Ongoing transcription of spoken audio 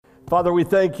Father, we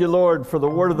thank you, Lord, for the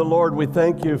word of the Lord. We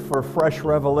thank you for fresh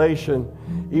revelation,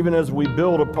 even as we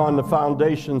build upon the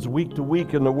foundations week to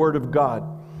week in the word of God.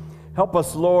 Help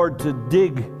us, Lord, to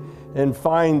dig and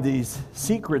find these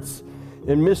secrets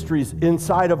and mysteries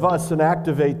inside of us and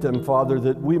activate them, Father,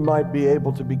 that we might be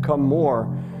able to become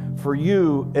more for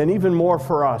you and even more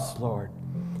for us, Lord.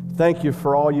 Thank you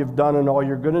for all you've done and all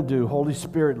you're going to do. Holy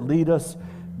Spirit, lead us,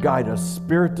 guide us,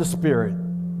 spirit to spirit.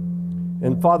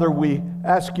 And Father, we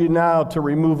ask you now to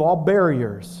remove all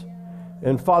barriers.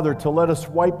 And Father, to let us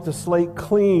wipe the slate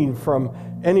clean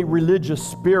from any religious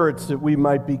spirits that we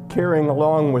might be carrying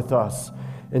along with us.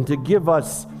 And to give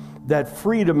us that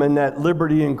freedom and that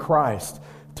liberty in Christ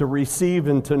to receive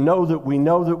and to know that we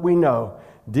know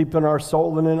deep in our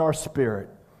soul and in our spirit.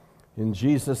 In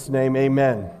Jesus' name,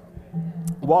 amen.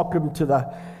 Welcome to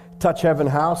the Touch Heaven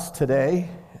House today.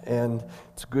 And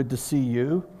it's good to see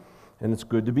you. And it's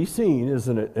good to be seen,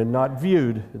 isn't it? And not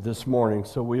viewed this morning.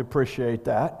 So we appreciate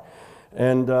that.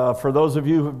 And for those of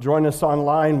you who have joined us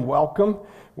online, welcome.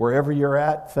 Wherever you're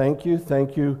at, thank you.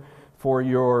 Thank you for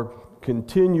your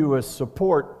continuous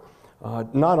support,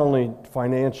 not only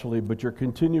financially, but your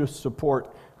continuous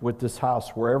support with this house,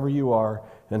 wherever you are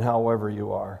and however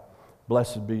you are.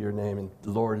 Blessed be your name,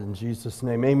 Lord, in Jesus'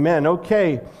 name. Amen.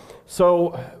 Okay,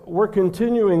 so we're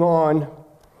continuing on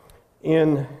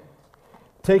in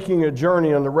taking a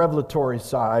journey on the revelatory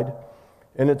side,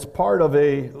 and it's part of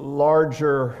a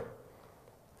larger,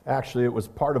 actually it was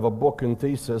part of a book and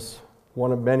thesis,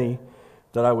 one of many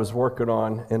that I was working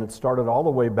on, and it started all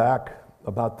the way back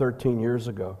about 13 years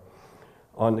ago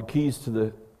on the keys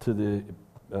to the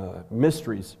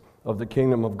mysteries of the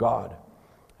kingdom of God.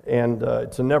 And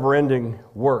it's a never-ending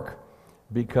work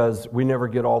because we never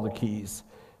get all the keys,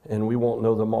 and we won't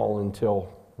know them all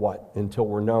until what? Until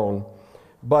we're known.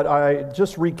 But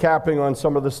just recapping on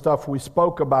some of the stuff we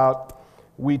spoke about,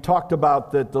 we talked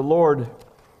about that the Lord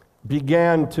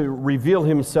began to reveal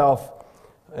himself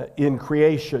in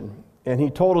creation. And he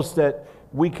told us that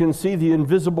we can see the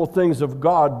invisible things of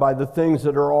God by the things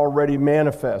that are already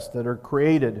manifest, that are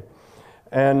created.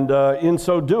 And in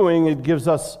so doing, it gives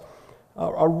us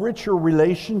a richer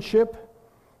relationship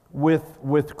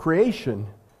with creation,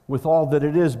 with all that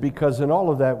it is, because in all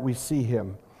of that we see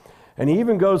him. And he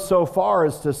even goes so far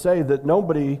as to say that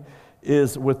nobody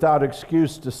is without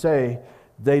excuse to say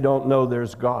they don't know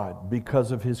there's God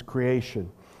because of his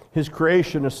creation. His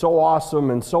creation is so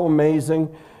awesome and so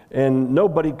amazing, and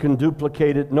nobody can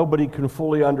duplicate it. Nobody can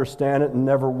fully understand it and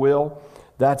never will.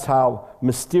 That's how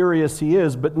mysterious he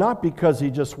is, but not because he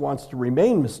just wants to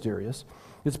remain mysterious.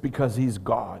 It's because he's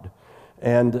God.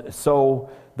 And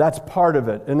so that's part of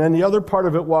it. And then the other part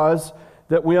of it was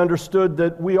that we understood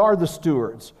that we are the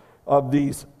stewards of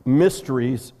these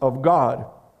mysteries of God.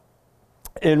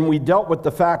 And we dealt with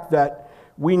the fact that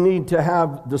we need to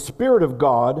have the Spirit of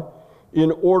God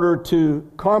in order to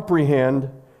comprehend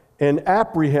and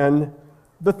apprehend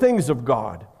the things of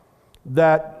God,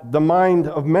 that the mind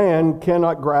of man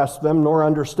cannot grasp them nor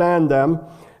understand them,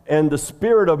 and the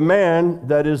spirit of man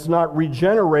that is not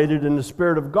regenerated in the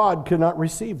Spirit of God cannot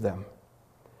receive them.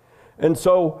 And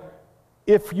so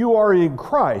if you are in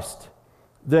Christ,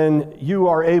 then you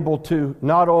are able to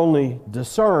not only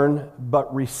discern,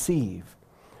 but receive.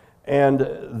 And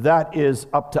that is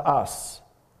up to us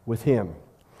with him.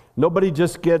 Nobody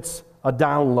just gets a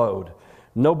download.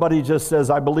 Nobody just says,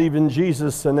 I believe in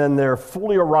Jesus, and then they're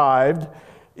fully arrived.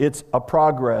 It's a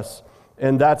progress,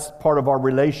 and that's part of our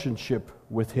relationship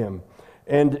with him.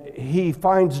 And he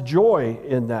finds joy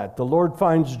in that. The Lord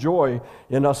finds joy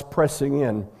in us pressing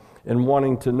in and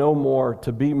wanting to know more,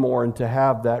 to be more, and to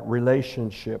have that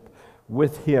relationship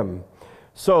with him.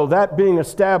 So that being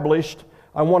established,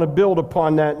 I want to build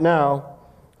upon that now,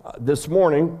 this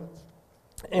morning,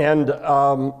 and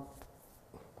I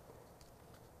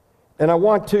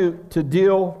want to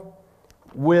deal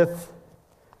with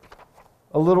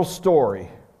a little story.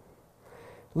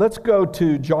 Let's go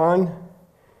to John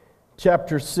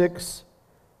chapter 6,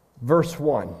 verse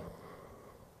 1.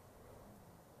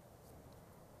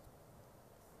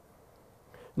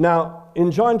 Now,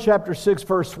 in John chapter 6,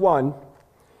 verse 1,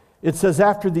 it says,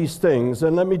 after these things,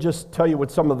 and let me just tell you what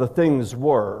some of the things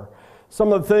were.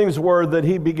 Some of the things were that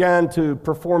he began to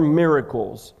perform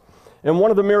miracles. And one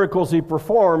of the miracles he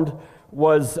performed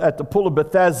was at the Pool of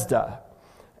Bethesda.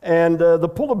 And the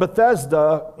Pool of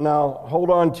Bethesda, now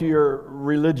hold on to your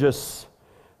religious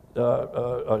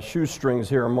shoestrings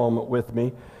here a moment with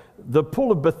me. The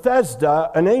Pool of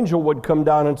Bethesda, an angel would come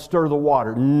down and stir the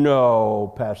water.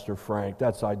 No, Pastor Frank,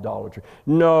 that's idolatry.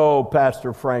 No,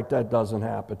 Pastor Frank, that doesn't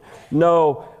happen.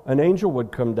 No, an angel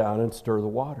would come down and stir the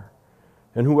water.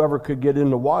 And whoever could get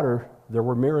in the water there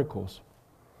were miracles.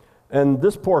 And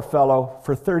this poor fellow,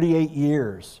 for 38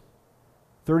 years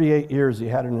he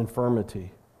had an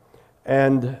infirmity.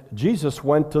 And Jesus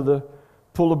went to the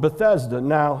pool of Bethesda.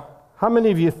 Now, how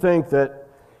many of you think that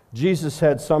Jesus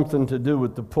had something to do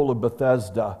with the pool of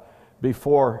Bethesda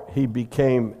before he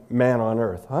became man on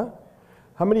earth? Huh?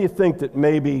 How many of you think that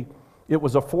maybe it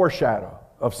was a foreshadow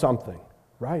of something,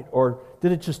 right? Or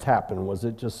did it just happen? Was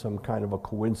it just some kind of a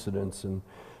coincidence? And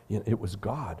it was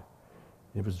God.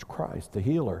 It was Christ, the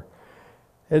healer.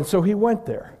 And so he went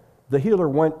there. The healer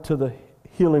went to the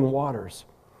healing waters.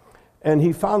 And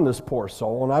he found this poor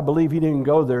soul. And I believe he didn't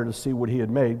go there to see what he had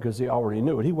made because he already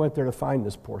knew it. He went there to find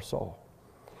this poor soul.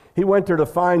 He went there to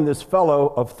find this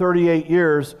fellow of 38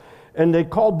 years, and they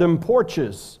called them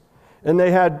porches. And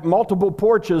they had multiple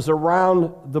porches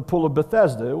around the pool of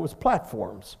Bethesda. It was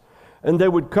platforms. And they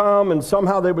would come, and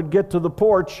somehow they would get to the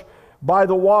porch by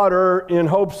the water in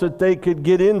hopes that they could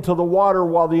get into the water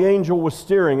while the angel was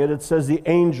steering it. It says the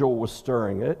angel was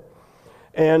stirring it.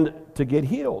 And to get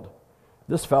healed.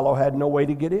 This fellow had no way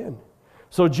to get in.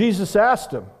 So Jesus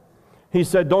asked him. He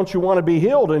said, "Don't you want to be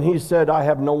healed?" And he said, "I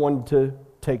have no one to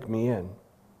take me in."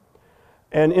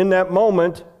 And in that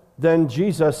moment, then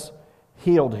Jesus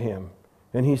healed him.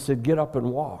 And he said, "Get up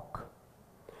and walk."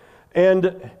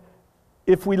 And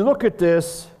if we look at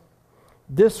this,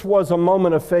 this was a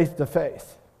moment of faith to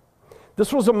faith.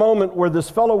 This was a moment where this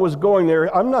fellow was going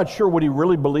there. I'm not sure what he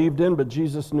really believed in, but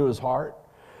Jesus knew his heart.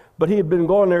 But he had been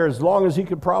going there as long as he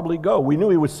could probably go. We knew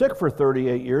he was sick for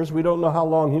 38 years. We don't know how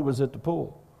long he was at the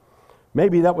pool.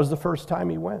 Maybe that was the first time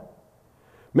he went.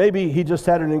 Maybe he just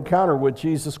had an encounter with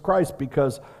Jesus Christ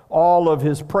because all of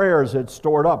his prayers had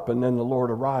stored up and then the Lord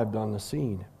arrived on the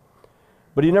scene.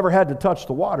 But he never had to touch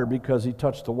the water because he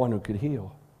touched the one who could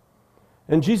heal.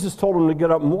 And Jesus told him to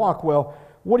get up and walk. Well,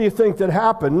 what do you think that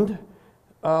happened,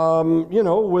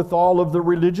 with all of the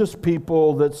religious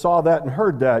people that saw that and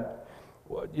heard that?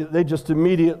 They just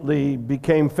immediately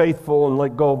became faithful and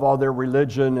let go of all their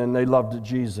religion, and they loved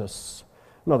Jesus.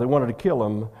 No, they wanted to kill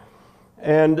him.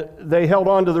 And they held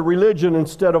on to the religion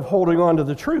instead of holding on to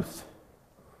the truth.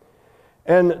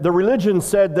 And the religion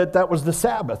said that that was the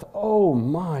Sabbath. Oh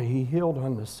my, he healed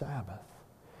on the Sabbath.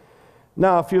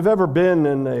 Now, if you've ever been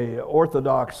in an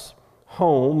Orthodox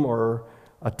home or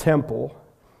a temple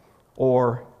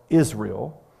or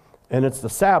Israel, and it's the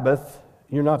Sabbath,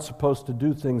 you're not supposed to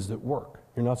do things that work.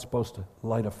 You're not supposed to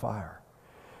light a fire.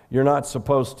 You're not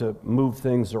supposed to move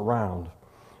things around.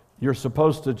 You're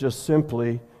supposed to just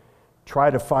simply try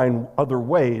to find other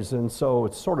ways. And so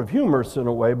it's sort of humorous in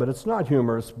a way, but it's not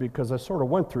humorous because I sort of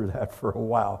went through that for a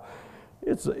while.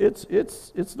 It's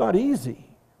not easy,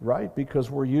 right?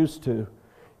 Because we're used to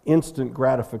instant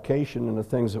gratification in the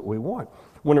things that we want.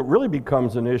 When it really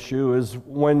becomes an issue is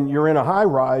when you're in a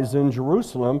high-rise in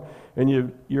Jerusalem and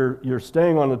you're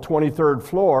staying on the 23rd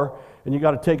floor and you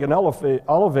got to take an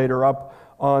elevator up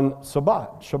on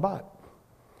Shabbat,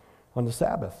 on the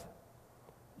Sabbath.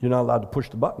 You're not allowed to push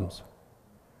the buttons.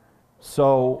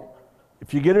 So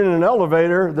if you get in an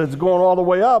elevator that's going all the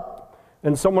way up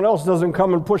and someone else doesn't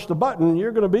come and push the button,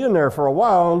 you're going to be in there for a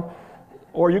while.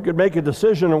 Or you could make a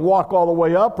decision and walk all the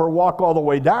way up or walk all the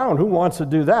way down. Who wants to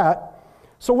do that?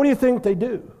 So what do you think they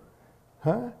do?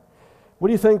 Huh? What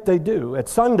do you think they do? At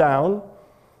sundown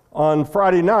on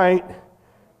Friday night,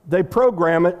 they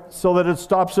program it so that it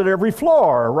stops at every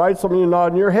floor, right? Some of you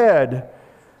nodding your head.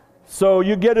 So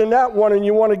you get in that one and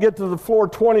you want to get to the floor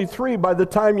 23. By the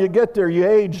time you get there, you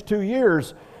age 2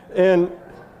 years. And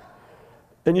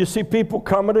you see people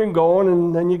coming and going,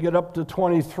 and then you get up to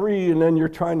 23, and then you're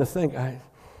trying to think, I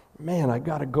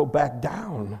got to go back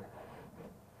down.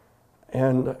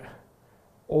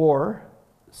 Or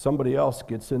somebody else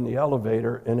gets in the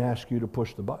elevator and asks you to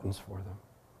push the buttons for them.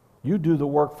 You do the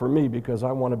work for me because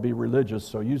I want to be religious,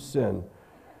 so you sin.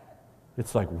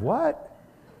 It's like, what?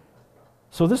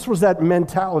 So this was that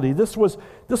mentality. This was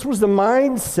the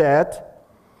mindset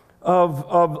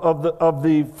of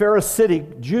the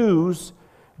Pharisaic Jews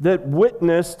that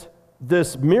witnessed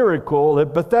this miracle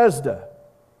at Bethesda.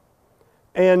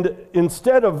 And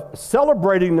instead of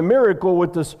celebrating the miracle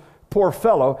with this poor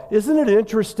fellow, isn't it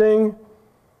interesting?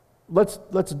 Let's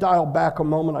dial back a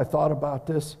moment. I thought about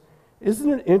this.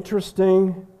 Isn't it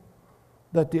interesting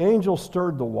that the angel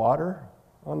stirred the water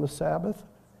on the Sabbath?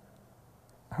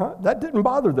 Huh? That didn't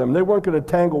bother them. They weren't going to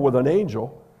tangle with an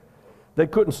angel. They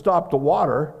couldn't stop the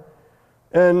water.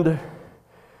 And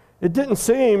it didn't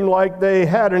seem like they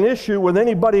had an issue with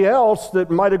anybody else that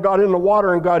might have got in the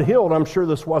water and got healed. I'm sure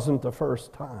this wasn't the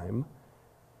first time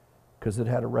because it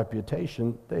had a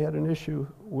reputation. They had an issue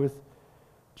with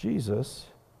Jesus,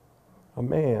 a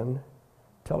man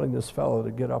telling this fellow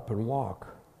to get up and walk.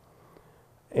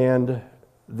 And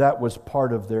that was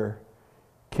part of their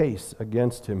case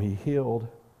against him. He healed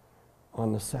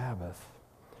on the Sabbath.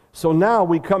 So now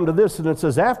we come to this, and it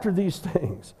says, after these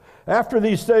things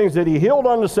that he healed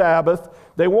on the Sabbath,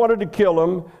 they wanted to kill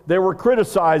him. They were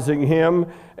criticizing him.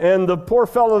 And the poor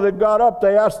fellow that got up,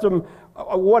 they asked him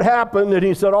what happened. And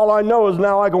he said, all I know is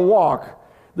now I can walk.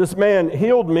 This man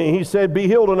healed me. He said, be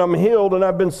healed, and I'm healed, and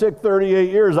I've been sick 38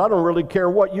 years. I don't really care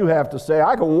what you have to say.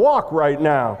 I can walk right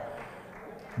now.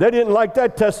 They didn't like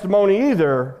that testimony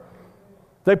either.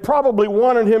 They probably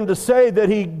wanted him to say that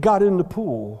he got in the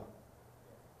pool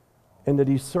and that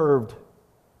he served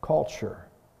culture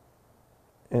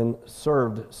and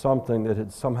served something that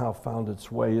had somehow found its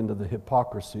way into the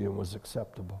hypocrisy and was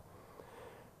acceptable.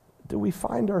 Do we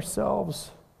find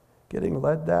ourselves getting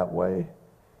led that way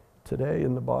today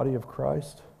in the body of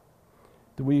Christ?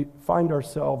 Do we find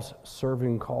ourselves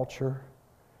serving culture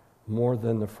more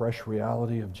than the fresh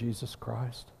reality of Jesus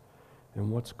Christ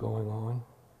and what's going on?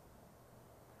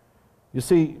 You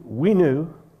see, we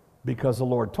knew, because the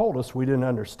Lord told us, we didn't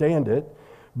understand it,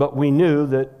 but we knew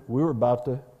that we were about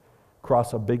to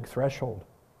cross a big threshold.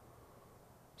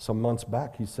 Some months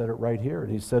back, he said it right here,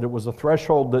 and he said it was a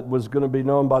threshold that was going to be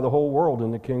known by the whole world in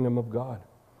the kingdom of God.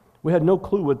 We had no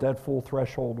clue what that full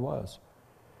threshold was.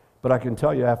 But I can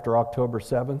tell you, after October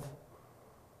 7th,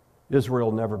 Israel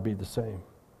will never be the same.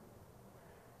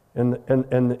 And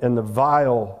the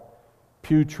vile,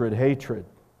 putrid hatred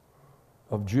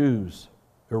of Jews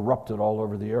erupted all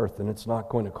over the earth, and it's not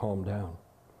going to calm down.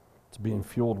 It's being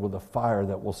fueled with a fire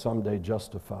that will someday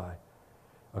justify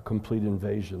a complete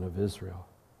invasion of Israel,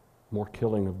 more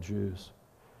killing of Jews.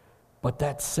 But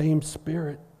that same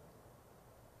spirit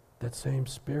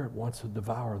wants to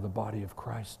devour the body of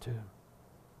Christ too.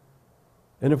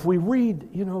 And if we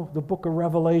read, the book of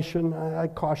Revelation, I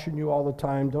caution you all the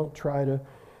time, don't try to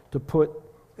put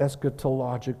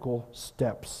eschatological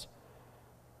steps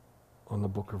on the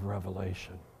book of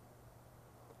Revelation.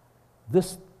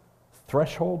 This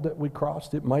threshold that we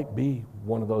crossed, it might be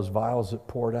one of those vials that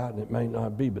poured out, and it may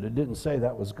not be, but it didn't say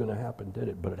that was going to happen, did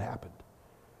it? But it happened.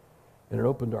 And it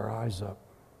opened our eyes up.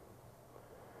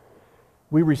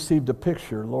 We received a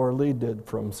picture, Laura Lee did,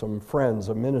 from some friends,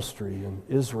 a ministry in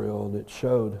Israel, and it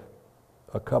showed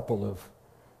a couple of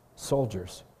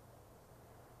soldiers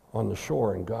on the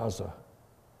shore in Gaza,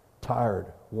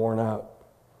 tired, worn out.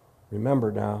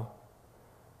 Remember now,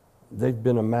 they've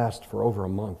been amassed for over a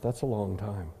month. That's a long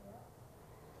time.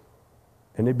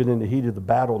 And they've been in the heat of the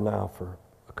battle now for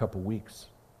a couple weeks.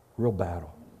 Real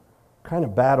battle. Kind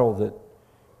of battle that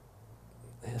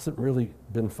hasn't really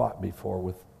been fought before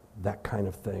with that kind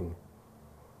of thing.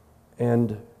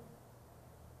 And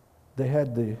they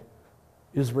had the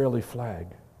Israeli flag.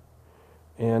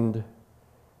 And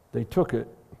they took it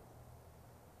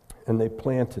and they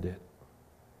planted it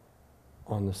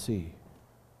on the sea.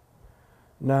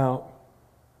 Now,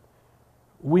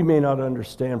 we may not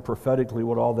understand prophetically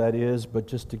what all that is, but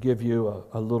just to give you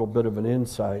a little bit of an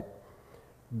insight,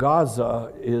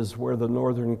 Gaza is where the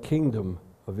northern kingdom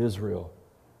of Israel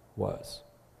was.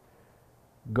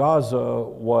 Gaza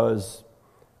was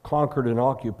conquered and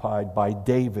occupied by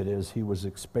David as he was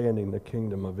expanding the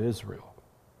kingdom of Israel.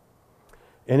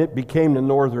 And it became the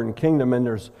northern kingdom, and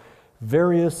there's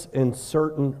various and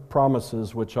certain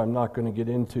promises, which I'm not going to get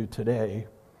into today,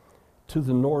 to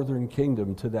the northern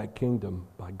kingdom, to that kingdom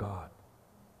by God.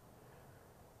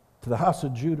 To the house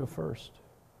of Judah first,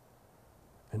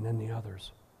 and then the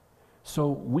others. So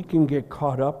we can get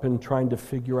caught up in trying to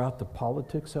figure out the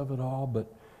politics of it all,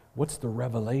 but what's the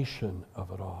revelation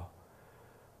of it all?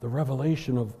 The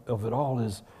revelation of it all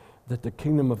is that the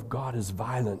kingdom of God is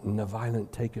violent, and the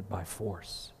violent take it by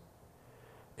force.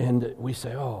 And we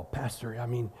say, oh, Pastor,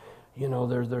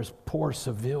 there's poor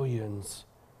civilians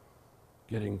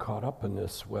getting caught up in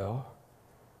this. Well,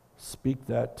 speak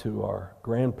that to our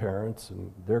grandparents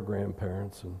and their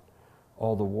grandparents, and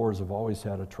all the wars have always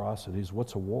had atrocities.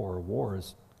 What's a war? A war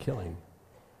is killing.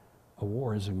 A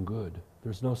war isn't good.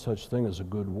 There's no such thing as a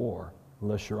good war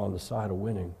unless you're on the side of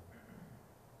winning.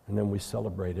 And then we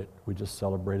celebrate it. We just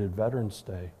celebrated Veterans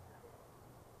Day.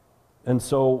 And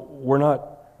so we're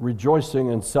not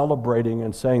rejoicing and celebrating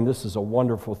and saying this is a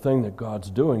wonderful thing that God's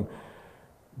doing.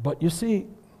 But you see,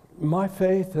 my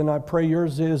faith, and I pray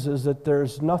yours is that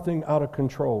there's nothing out of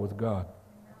control with God.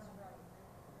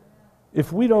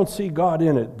 If we don't see God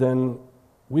in it, then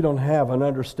we don't have an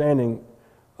understanding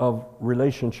of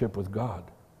relationship with God.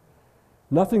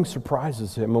 Nothing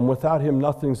surprises him, and without him,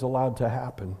 nothing's allowed to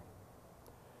happen.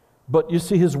 But you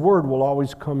see, his word will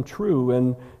always come true,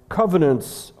 and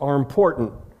covenants are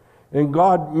important. And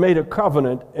God made a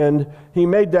covenant, and he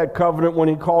made that covenant when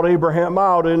he called Abraham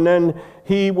out, and then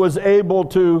he was able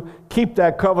to keep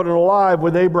that covenant alive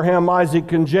with Abraham,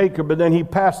 Isaac, and Jacob, and then he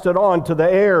passed it on to the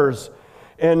heirs.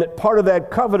 And part of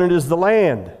that covenant is the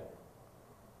land.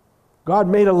 God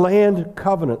made a land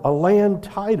covenant, a land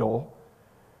title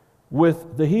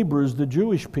with the Hebrews, the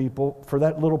Jewish people, for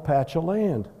that little patch of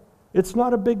land. It's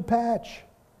not a big patch.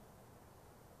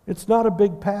 It's not a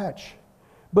big patch.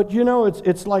 But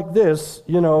it's like this,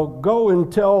 go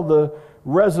and tell the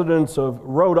residents of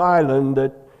Rhode Island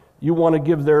that you want to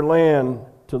give their land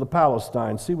to the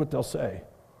Palestine. See what they'll say.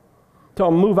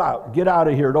 Tell them, move out, get out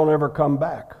of here, don't ever come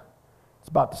back. It's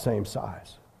about the same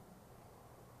size.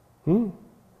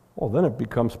 Well, then it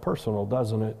becomes personal,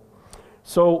 doesn't it?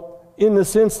 So in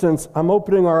this instance, I'm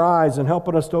opening our eyes and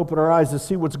helping us to open our eyes to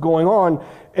see what's going on.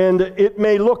 And it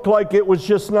may look like it was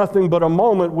just nothing but a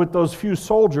moment with those few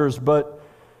soldiers, but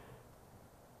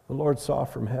the Lord saw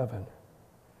from heaven,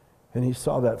 and he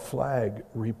saw that flag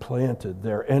replanted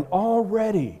there. And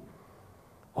already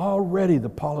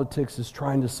the politics is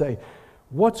trying to say,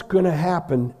 what's going to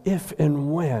happen if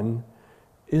and when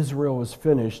Israel is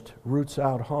finished, roots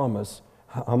out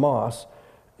Hamas,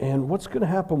 and what's going to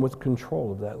happen with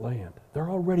control of that land? They're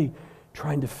already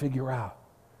trying to figure out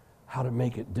how to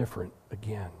make it different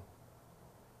again.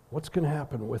 What's going to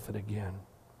happen with it again?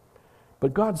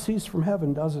 But God sees from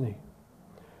heaven, doesn't he?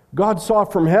 God saw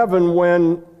from heaven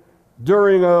when,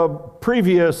 during a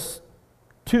previous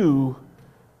 2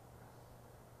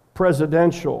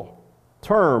 presidential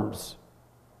terms,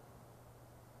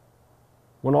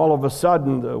 when all of a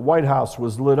sudden the White House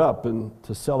was lit up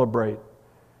to celebrate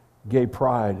gay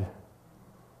pride,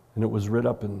 and it was lit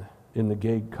up in the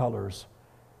gay colors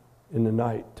in the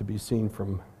night to be seen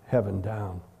from heaven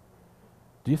down.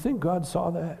 Do you think God saw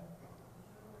that?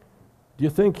 Do you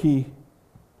think he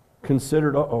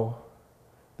considered,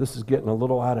 this is getting a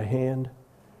little out of hand?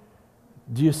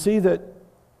 Do you see that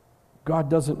God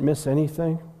doesn't miss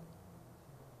anything?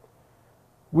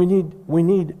 We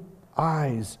need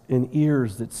eyes and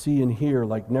ears that see and hear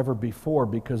like never before,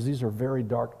 because these are very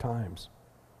dark times.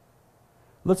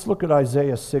 Let's look at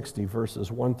Isaiah 60,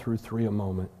 verses 1 through 3 a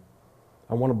moment.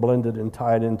 I want to blend it and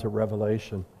tie it into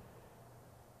Revelation.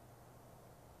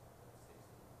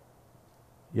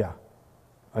 Yeah,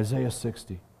 Isaiah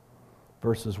 60.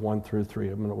 Verses 1 through 3.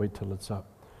 I'm going to wait till it's up.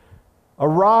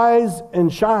 Arise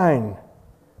and shine.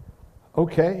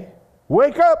 Okay.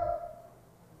 Wake up.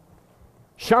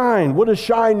 Shine. What does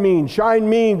shine mean? Shine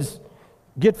means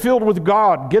get filled with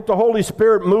God. Get the Holy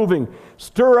Spirit moving.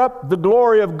 Stir up the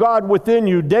glory of God within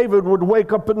you. David would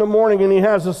wake up in the morning and he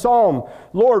has a psalm.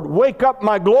 Lord, wake up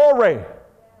my glory.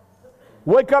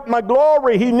 Wake up my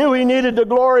glory. He knew he needed the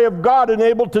glory of God and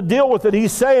able to deal with it.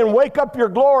 He's saying, wake up your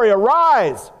glory.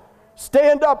 Arise.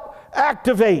 Stand up,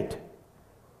 activate,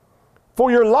 for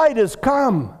your light has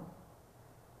come.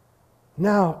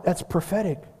 Now, that's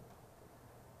prophetic.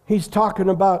 He's talking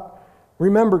about,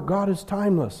 remember, God is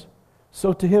timeless.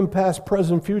 So to him, past,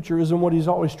 present, future isn't what he's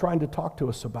always trying to talk to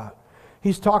us about.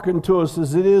 He's talking to us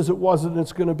as it is, it was, and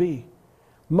it's going to be.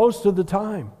 Most of the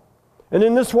time. And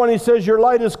in this one, he says, your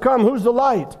light has come. Who's the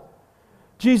light?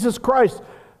 Jesus Christ.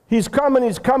 He's coming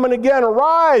again.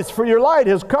 Arise, for your light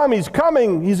has come. He's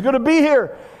coming. He's going to be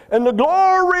here. And the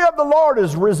glory of the Lord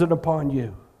is risen upon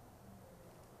you.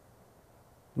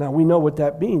 Now, we know what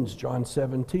that means. John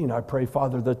 17, I pray,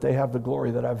 Father, that they have the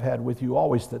glory that I've had with you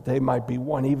always, that they might be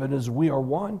one, even as we are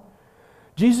one.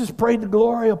 Jesus prayed the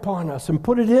glory upon us and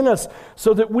put it in us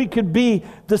so that we could be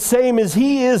the same as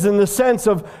he is in the sense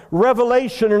of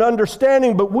revelation and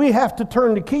understanding, but we have to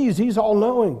turn the keys. He's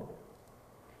all-knowing.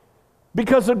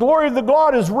 Because the glory of the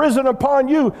God is risen upon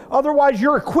you. Otherwise,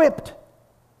 you're equipped.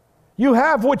 You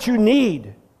have what you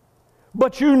need.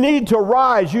 But you need to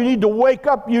rise. You need to wake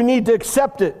up. You need to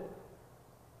accept it.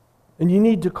 And you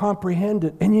need to comprehend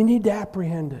it. And you need to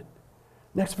apprehend it.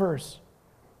 Next verse.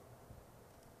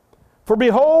 For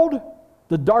behold,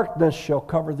 the darkness shall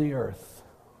cover the earth.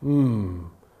 And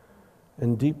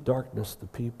deep darkness the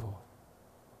people.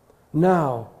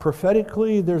 Now,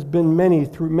 prophetically, there's been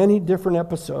through many different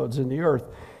episodes in the earth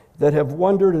that have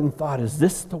wondered and thought, is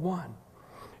this the one?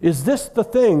 Is this the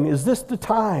thing? Is this the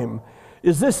time?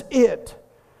 Is this it?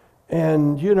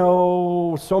 And,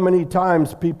 so many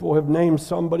times people have named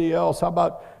somebody else. How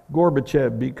about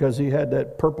Gorbachev, because he had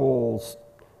that purple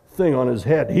thing on his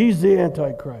head? He's the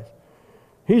Antichrist.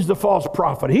 He's the false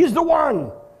prophet. He's the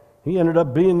one. He ended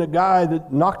up being the guy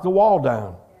that knocked the wall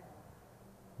down.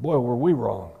 Boy, were we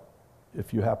wrong,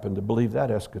 if you happen to believe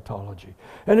that eschatology.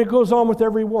 And it goes on with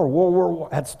every war. World War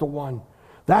I, that's the one.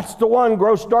 That's the one,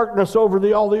 gross darkness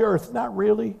over all the earth. Not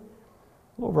really.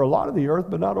 over a lot of the earth,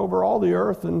 but not over all the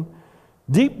earth. And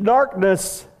deep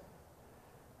darkness,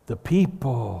 the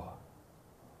people.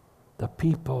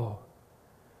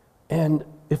 And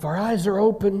if our eyes are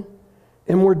open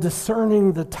and we're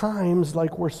discerning the times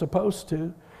like we're supposed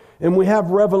to, and we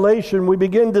have revelation, we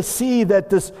begin to see that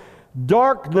this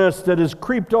darkness that has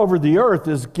creeped over the earth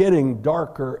is getting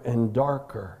darker and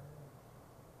darker.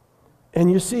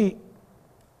 And you see,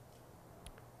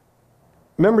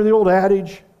 remember the old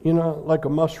adage, like a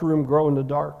mushroom grow in the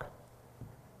dark?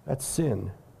 That's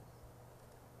sin.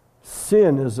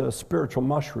 Sin is a spiritual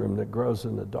mushroom that grows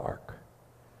in the dark.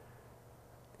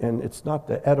 And it's not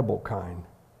the edible kind.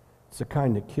 It's the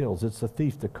kind that kills. It's the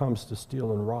thief that comes to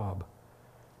steal and rob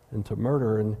and to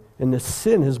murder. And this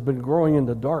sin has been growing in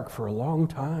the dark for a long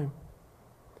time.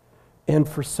 And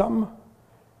for some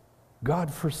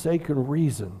God-forsaken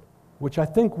reason, which I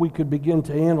think we could begin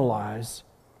to analyze,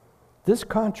 this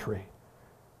country,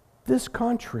 this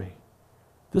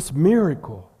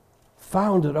miracle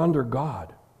founded under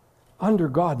God,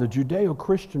 the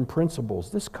Judeo-Christian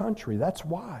principles, this country, that's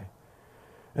why.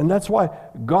 And that's why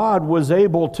God was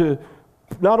able to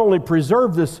not only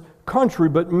preserve this country,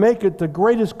 but make it the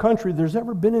greatest country there's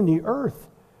ever been in the earth.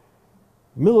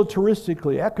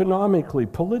 Militaristically, economically,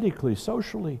 politically,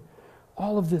 socially,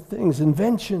 all of the things,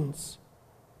 inventions.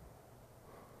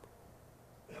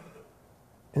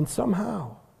 And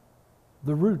somehow,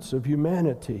 the roots of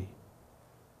humanity,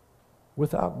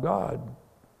 without God,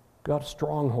 got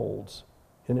strongholds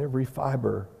in every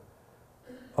fiber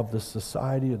of the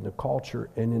society and the culture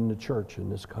and in the church in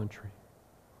this country.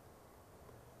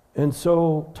 And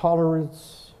so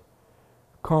tolerance,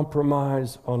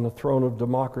 compromise on the throne of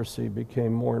democracy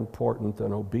became more important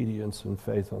than obedience and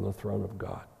faith on the throne of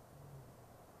God.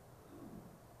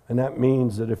 And that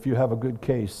means that if you have a good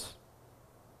case,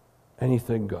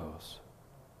 anything goes.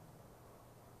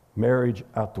 Marriage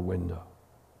out the window.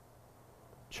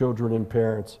 Children and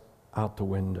parents out the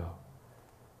window.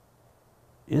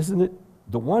 Isn't it?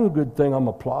 The one good thing I'm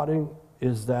applauding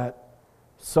is that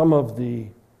some of the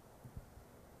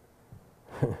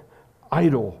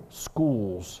idle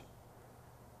schools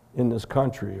in this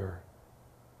country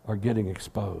are getting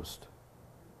exposed.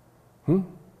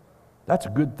 That's a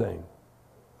good thing.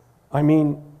 I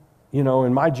mean,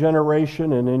 in my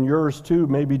generation and in yours too,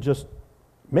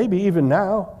 maybe even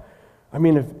now, I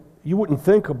mean, if you wouldn't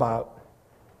think about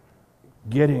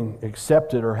getting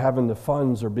accepted or having the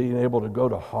funds or being able to go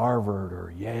to Harvard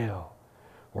or Yale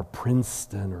or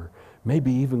Princeton or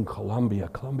maybe even Columbia.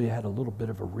 Columbia had a little bit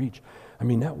of a reach. I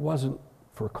mean, that wasn't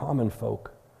for common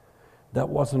folk. That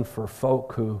wasn't for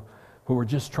folk who were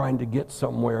just trying to get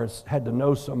somewhere, had to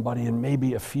know somebody, and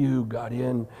maybe a few got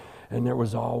in, and there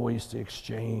was always the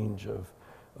exchange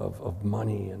of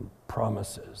money and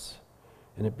promises.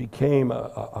 And it became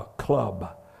a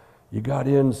club. You got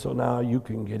in, so now you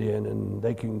can get in, and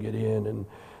they can get in. And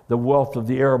the wealth of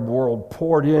the Arab world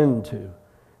poured into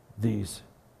these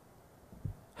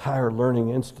higher learning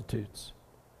institutes.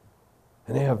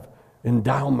 And they have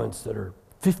endowments that are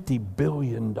 $50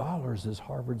 billion is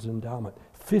Harvard's endowment.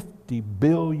 $50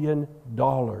 billion.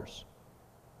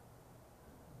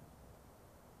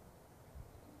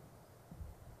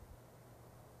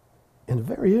 And the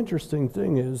very interesting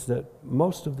thing is that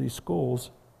most of these schools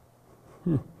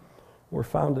were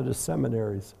founded as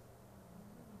seminaries.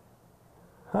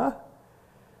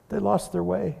 They lost their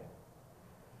way.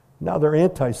 Now they're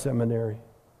anti-seminary.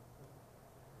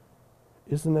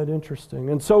 Isn't that interesting?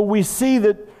 And so we see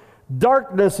that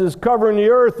darkness is covering the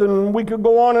earth, and we could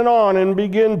go on and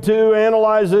begin to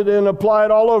analyze it and apply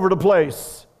it all over the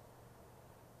place.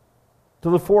 To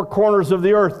the four corners of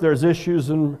the earth, there's issues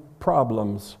and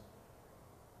problems.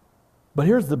 But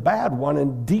here's the bad one: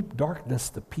 in deep darkness,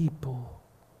 the people.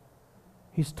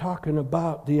 He's talking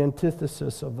about the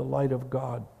antithesis of the light of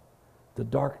God, the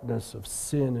darkness of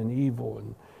sin and evil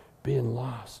and being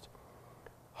lost.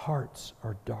 Hearts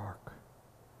are dark.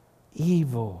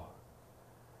 Evil.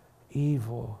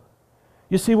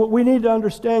 You see, what we need to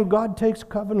understand, God takes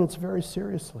covenants very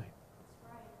seriously.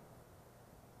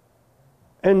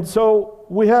 And so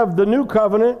we have the new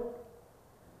covenant,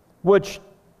 which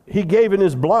He gave in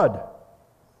His blood.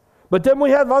 But then we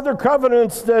have other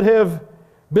covenants that have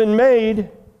been made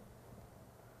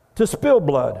to spill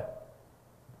blood.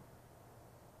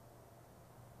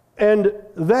 And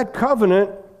that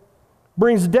covenant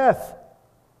brings death.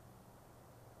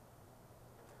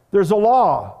 There's a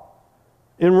law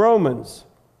in Romans,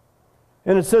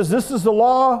 and it says, this is the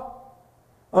law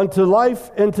unto life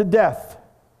and to death.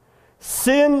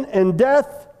 Sin and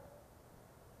death,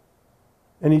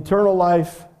 and eternal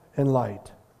life and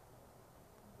light.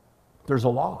 There's a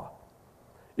law.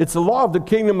 It's the law of the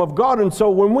kingdom of God. And so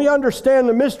when we understand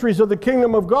the mysteries of the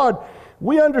kingdom of God,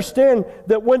 we understand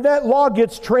that when that law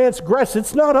gets transgressed,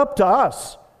 it's not up to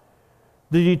us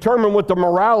to determine what the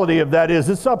morality of that is.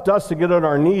 It's up to us to get on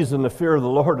our knees in the fear of the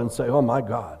Lord and say, oh my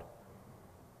God.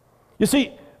 You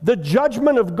see, the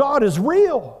judgment of God is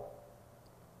real.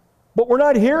 But we're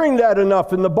not hearing that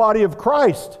enough in the body of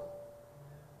Christ.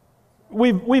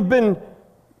 We've been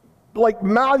like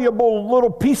malleable little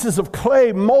pieces of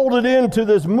clay molded into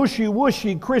this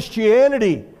mushy-wushy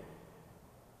Christianity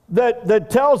that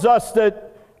tells us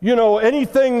that, you know,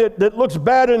 anything that looks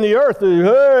bad in the earth,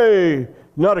 hey,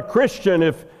 not a Christian.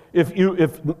 If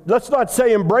let's not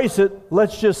say embrace it,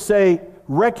 let's just say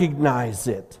recognize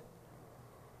it.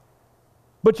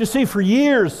 But you see, for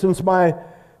years since my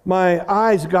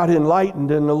eyes got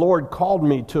enlightened and the Lord called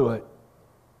me to it,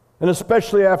 and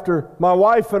especially after my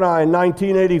wife and I in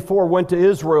 1984 went to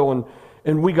Israel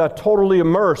and we got totally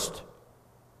immersed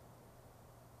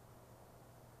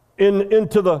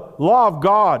into the law of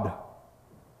God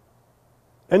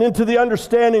and into the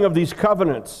understanding of these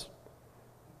covenants,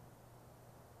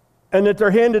 and that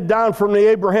they're handed down from the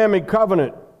Abrahamic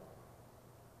covenant.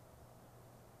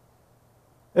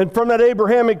 And from that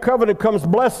Abrahamic covenant comes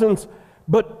blessings,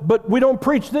 but we don't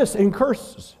preach this, and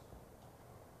curses.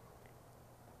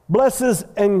 Blesses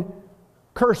and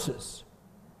curses.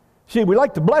 See, we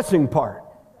like the blessing part,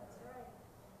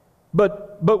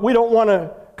 but we don't want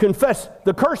to confess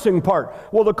the cursing part.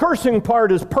 Well, the cursing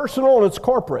part is personal and it's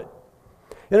corporate.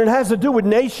 And it has to do with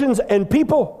nations and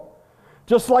people.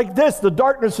 Just like this, the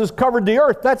darkness has covered the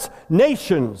earth. That's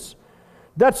nations.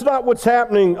 That's not what's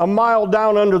happening a mile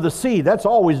down under the sea. That's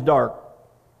always dark.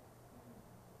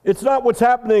 It's not what's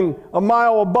happening a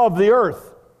mile above the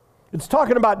earth. It's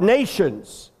talking about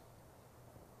nations.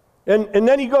 And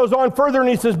then he goes on further and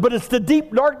he says, but it's the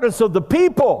deep darkness of the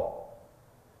people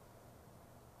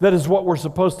that is what we're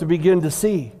supposed to begin to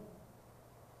see.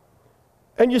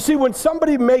 And you see, when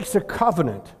somebody makes a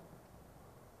covenant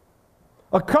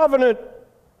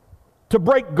to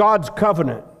break God's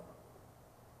covenant,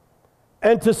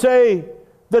 and to say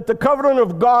that the covenant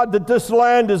of God, that this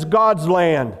land is God's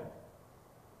land.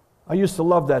 I used to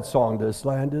love that song, this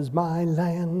land is my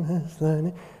land, this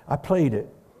land. I played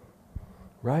it,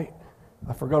 right?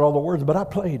 I forgot all the words, but I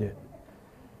played it.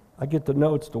 I get the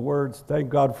notes, the words. Thank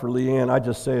God for Leanne. I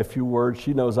just say a few words.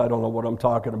 She knows I don't know what I'm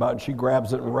talking about, and she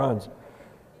grabs it and runs.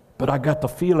 But I got the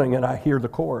feeling, and I hear the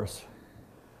chorus,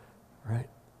 right?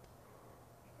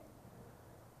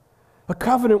 A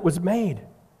covenant was made.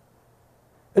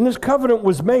 And this covenant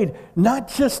was made not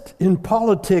just in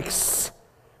politics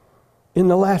in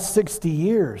the last 60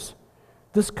 years.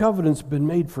 This covenant's been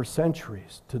made for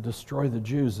centuries to destroy the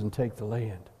Jews and take the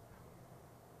land.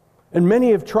 And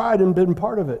many have tried and been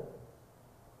part of it.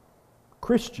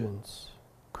 Christians,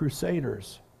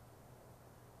 crusaders,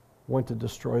 went to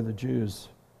destroy the Jews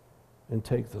and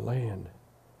take the land.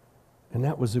 And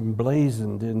that was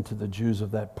emblazoned into the Jews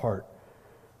of that part.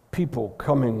 People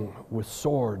coming with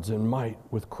swords and might,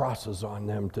 with crosses on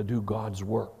them to do God's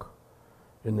work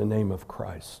in the name of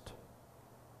Christ.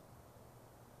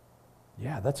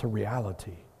 Yeah, that's a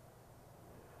reality.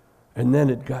 And then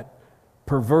it got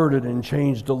perverted and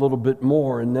changed a little bit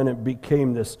more, and then it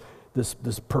became this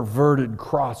perverted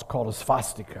cross called a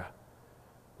swastika,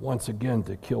 once again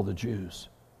to kill the Jews.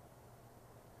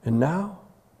 And now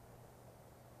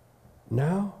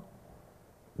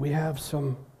we have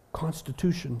some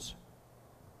constitutions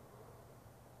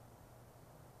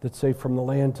that say from the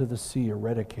land to the sea,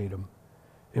 eradicate them.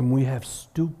 And we have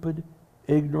stupid,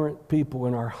 ignorant people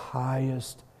in our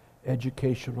highest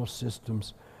educational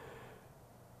systems.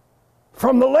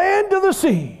 From the land to the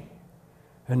sea.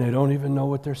 And they don't even know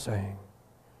what they're saying.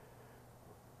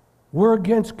 We're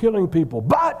against killing people,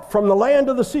 but from the land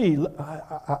to the sea.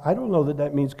 I don't know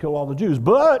that means kill all the Jews,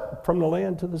 but from the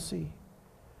land to the sea.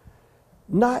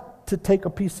 Not to take a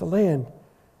piece of land,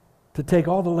 to take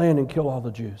all the land and kill all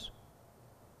the Jews.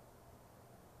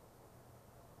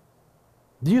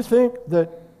 Do you think that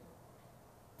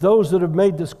those that have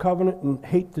made this covenant and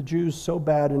hate the Jews so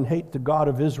bad and hate the God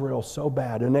of Israel so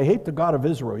bad, and they hate the God of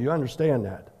Israel, you understand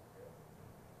that?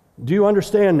 Do you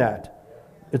understand that?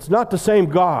 It's not the same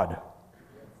God.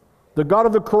 The God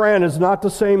of the Quran is not the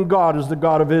same God as the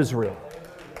God of Israel.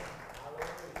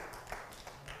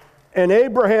 And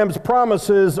Abraham's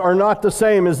promises are not the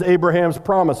same as Abraham's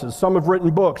promises. Some have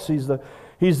written books. He's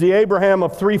the Abraham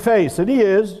of three faiths, and he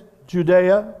is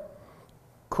Judea,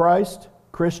 Christ,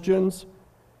 Christians,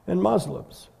 and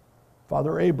Muslims.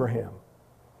 Father Abraham.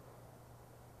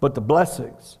 But the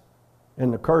blessings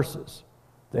and the curses,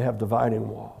 they have dividing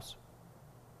walls.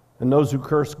 And those who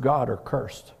curse God are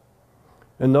cursed.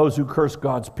 And those who curse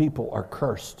God's people are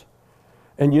cursed.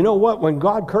 And you know what? When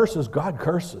God curses, God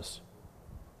curses.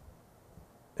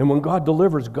 And when God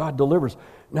delivers, God delivers.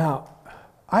 Now,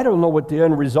 I don't know what the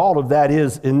end result of that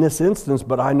is in this instance,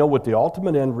 but I know what the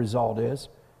ultimate end result is.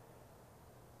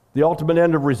 The ultimate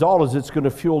end of result is it's going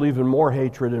to fuel even more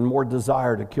hatred and more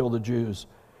desire to kill the Jews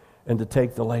and to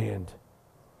take the land.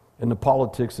 And the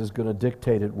politics is going to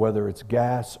dictate it, whether it's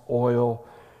gas, oil,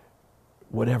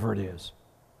 whatever it is.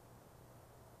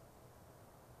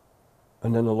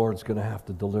 And then the Lord's going to have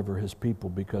to deliver his people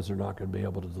because they're not going to be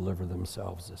able to deliver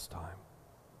themselves this time.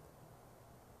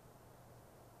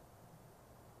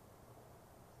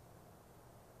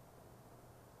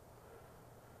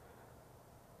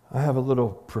 I have a little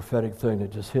prophetic thing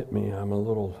that just hit me.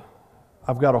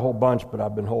 I've got a whole bunch, but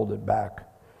I've been holding it back.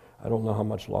 I don't know how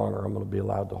much longer I'm going to be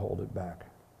allowed to hold it back.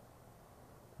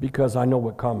 Because I know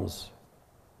what comes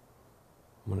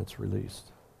when it's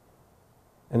released.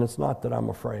 And it's not that I'm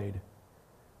afraid.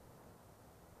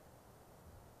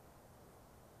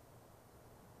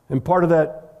 And part of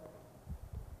that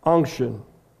unction,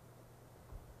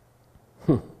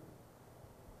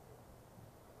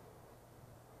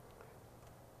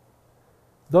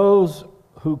 those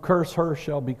who curse her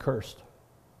shall be cursed.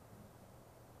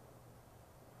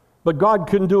 But God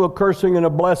can do a cursing and a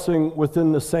blessing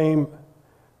within the same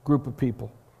group of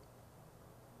people.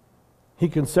 He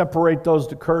can separate those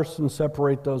to curse and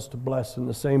separate those to bless in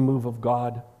the same move of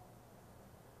God.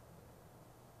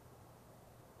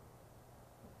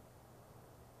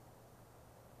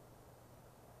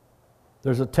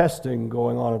 There's a testing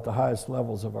going on at the highest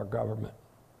levels of our government.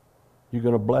 You're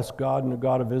going to bless God and the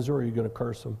God of Israel, or are you going to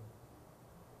curse him?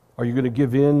 Are you going to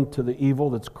give in to the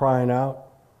evil that's crying out?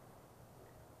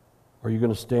 Or are you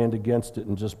going to stand against it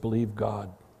and just believe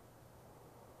God?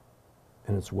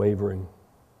 And it's wavering.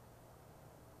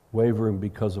 Wavering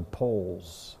because of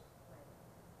polls.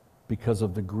 Because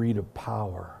of the greed of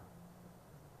power.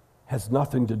 Has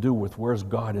nothing to do with where's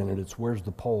God in it, it's where's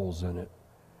the polls in it.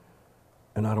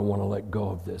 And I don't want to let go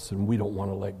of this, and we don't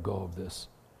want to let go of this.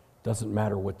 Doesn't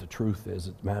matter what the truth is,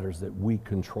 it matters that we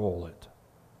control it.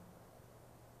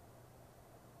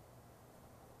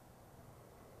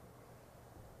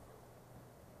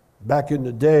 Back in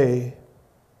the day,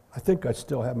 I think I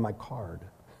still have my card.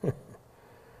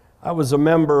 I was a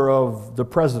member of the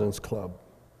President's Club.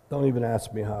 Don't even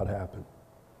ask me how it happened.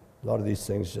 A lot of these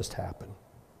things just happen.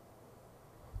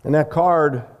 And that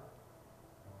card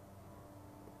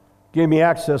gave me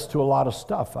access to a lot of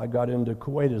stuff. I got into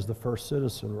Kuwait as the first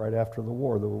citizen right after the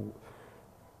war.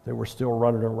 They were still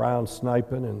running around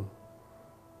sniping, and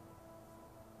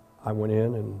I went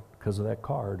in and because of that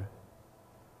card.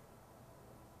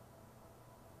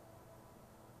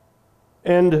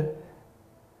 And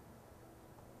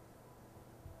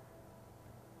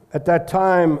at that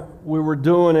time, we were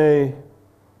doing a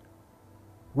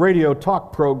radio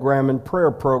talk program and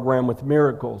prayer program with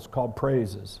miracles called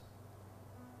Praises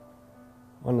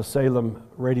on the Salem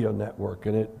radio network,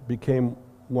 and it became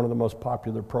one of the most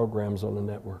popular programs on the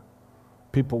network.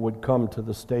 People would come to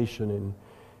the station in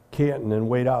Canton and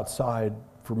wait outside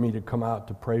for me to come out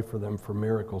to pray for them for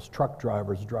miracles. Truck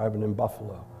drivers driving in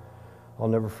Buffalo. I'll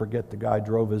never forget the guy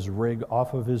drove his rig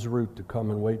off of his route to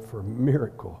come and wait for a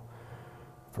miracle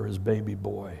for his baby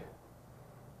boy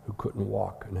who couldn't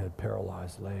walk and had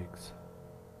paralyzed legs.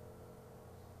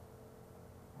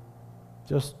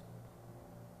 Just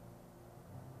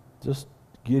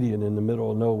Gideon in the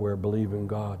middle of nowhere believing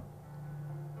God.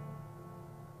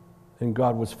 And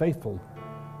God was faithful.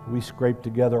 We scraped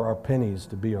together our pennies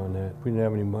to be on that. We didn't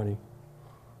have any money.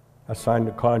 I signed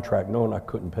a contract knowing I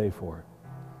couldn't pay for it.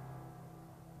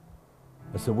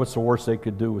 I said, what's the worst they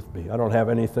could do with me? I don't have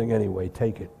anything anyway,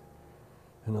 take it.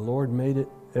 And the Lord made it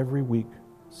every week.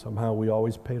 Somehow we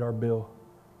always paid our bill.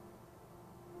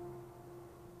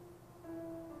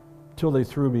 Till they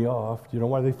threw me off. Do you know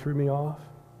why they threw me off?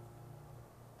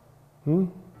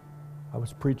 I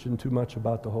was preaching too much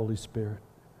about the Holy Spirit.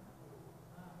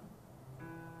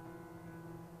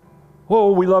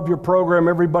 Oh, we love your program.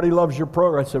 Everybody loves your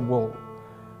program. I said, well,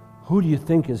 who do you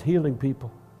think is healing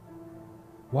people?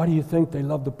 Why do you think they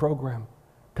love the program?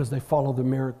 Because they follow the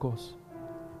miracles.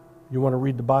 You want to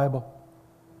read the Bible?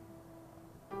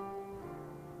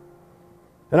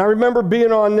 And I remember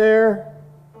being on there.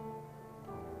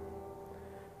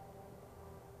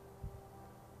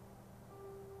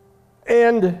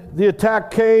 And the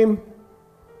attack came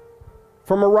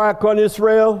from Iraq on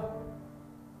Israel.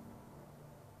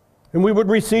 And we would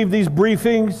receive these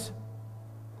briefings,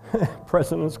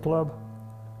 President's Club.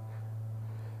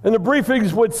 And the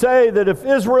briefings would say that if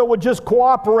Israel would just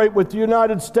cooperate with the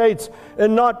United States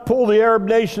and not pull the Arab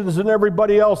nations and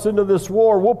everybody else into this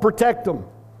war, we'll protect them.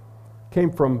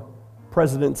 Came from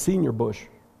President Senior Bush,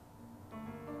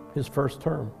 his first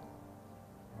term.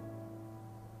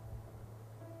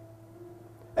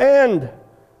 And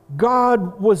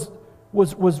God was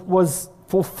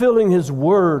fulfilling His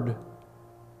word.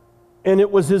 And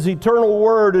it was His eternal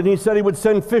word, and He said He would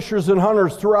send fishers and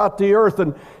hunters throughout the earth.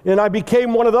 And I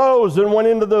became one of those and went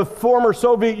into the former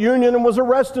Soviet Union and was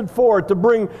arrested for it, to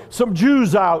bring some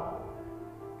Jews out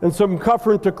and some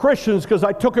comfort to Christians, because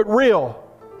I took it real.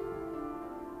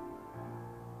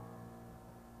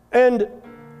 And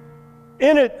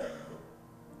in it,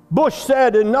 Bush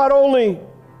said, and not only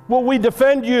will we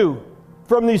defend you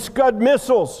from these Scud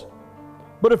missiles,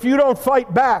 but if you don't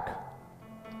fight back,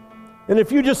 and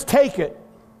if you just take it,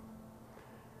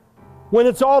 when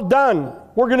it's all done,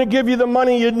 we're going to give you the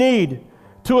money you need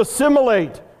to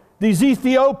assimilate these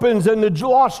Ethiopians and the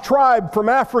lost tribe from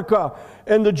Africa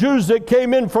and the Jews that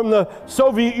came in from the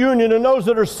Soviet Union and those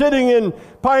that are sitting in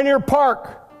Pioneer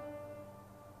Park.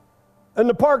 And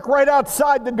the park right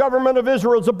outside the government of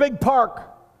Israel is a big park.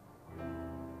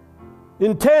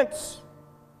 In tents.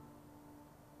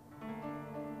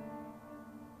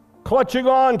 Clutching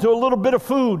on to a little bit of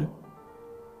food.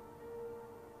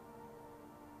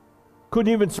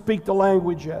 Couldn't even speak the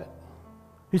language yet.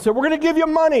 He said, we're going to give you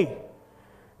money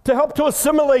to help to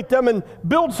assimilate them and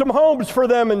build some homes for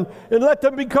them and let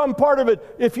them become part of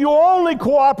it if you only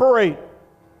cooperate.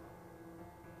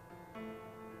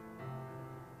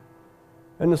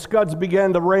 And the Scuds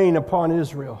began to rain upon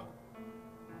Israel.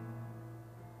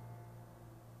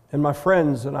 And my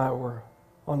friends and I were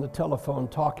on the telephone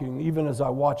talking, even as I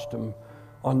watched them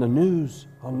on the news.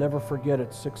 I'll never forget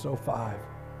it, 6:05.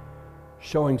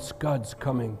 Showing Scuds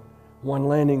coming. One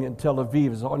landing in Tel Aviv. I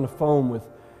was on the phone with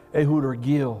Ehud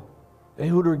Ergil.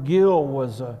 Ehud Ergil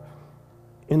was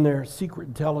in their secret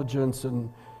intelligence,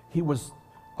 and he was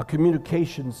a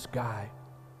communications guy,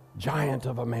 giant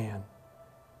of a man,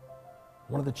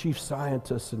 one of the chief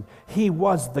scientists, and he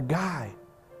was the guy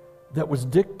that was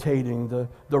dictating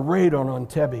the raid on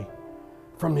Entebbe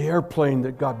from the airplane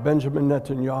that got Benjamin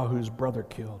Netanyahu's brother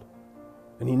killed,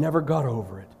 and he never got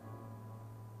over it.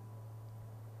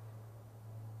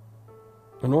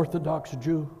 An Orthodox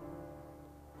Jew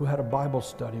who had a Bible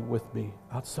study with me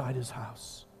outside his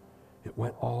house. It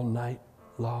went all night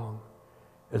long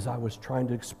as I was trying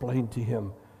to explain to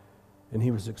him, and he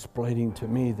was explaining to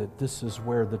me that this is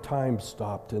where the time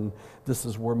stopped and this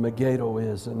is where Megiddo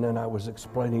is, and then I was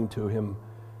explaining to him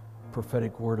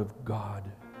prophetic word of God.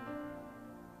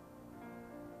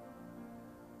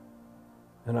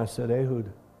 And I said,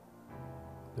 Ehud,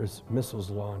 there's missiles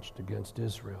launched against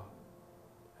Israel.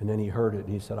 And then he heard it,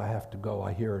 and he said, I have to go.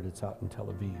 I hear it. It's out in Tel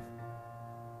Aviv.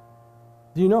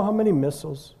 Do you know how many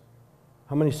missiles,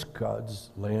 how many Scuds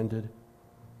landed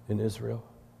in Israel?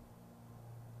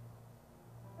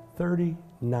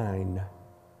 39.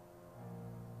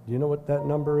 Do you know what that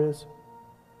number is?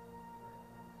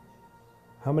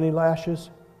 How many lashes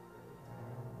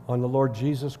on the Lord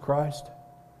Jesus Christ?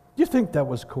 Do you think that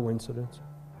was coincidence?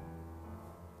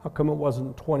 How come it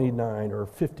wasn't 29 or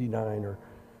 59 or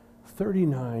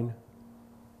 39?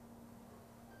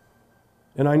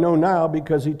 And I know now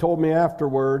because he told me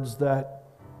afterwards that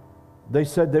they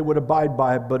said they would abide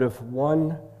by it, but if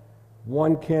one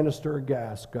canister of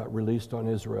gas got released on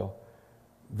Israel,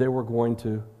 they were going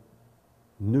to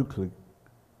nuke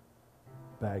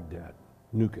Baghdad,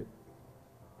 nuke it.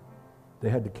 They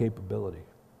had the capability.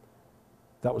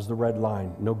 That was the red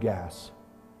line, no gas.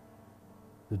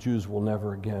 The Jews will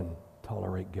never again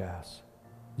tolerate gas.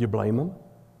 Do you blame them?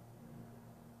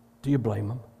 Do you blame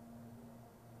them?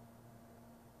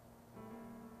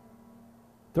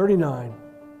 39.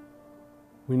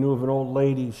 We knew of an old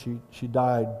lady, she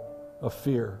died of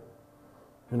fear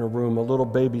in her room. A little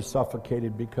baby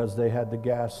suffocated because they had the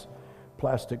gas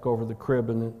plastic over the crib,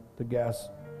 and the gas,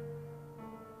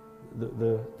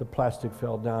 the plastic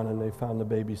fell down, and they found the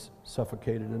baby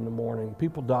suffocated in the morning.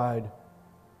 People died.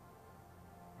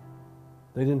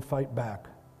 They didn't fight back,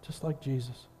 just like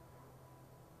Jesus.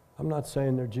 I'm not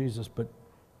saying they're Jesus, but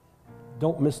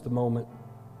don't miss the moment.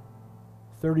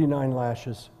 39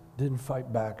 lashes, didn't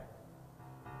fight back.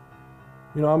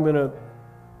 You know, I'm gonna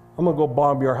go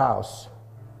bomb your house.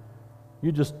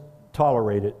 You just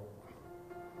tolerate it.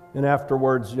 And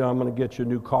afterwards, you know, I'm gonna get you a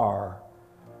new car.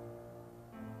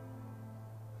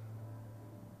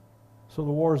 So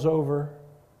the war's over.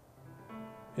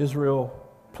 Israel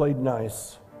played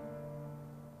nice.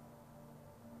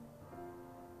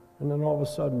 And then all of a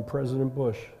sudden, President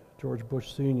Bush, George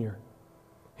Bush Sr.,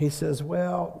 He says,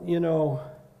 well, you know,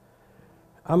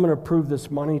 I'm going to prove this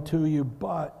money to you,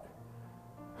 but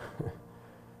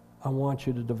I want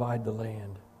you to divide the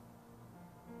land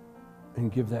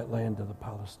and give that land to the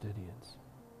Palestinians.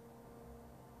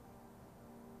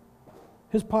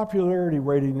 His popularity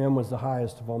rating then was the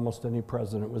highest of almost any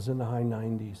president. It was in the high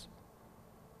 90s.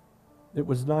 It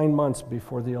was 9 months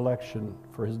before the election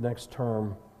for his next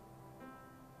term.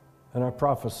 And I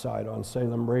prophesied on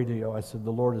Salem Radio. I said,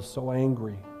 the Lord is so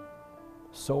angry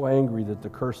that the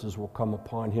curses will come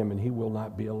upon him and he will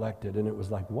not be elected. And it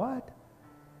was like, what?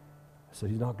 I said,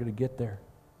 he's not going to get there.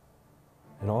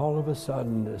 And all of a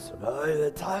sudden, they said, oh,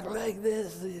 they talk like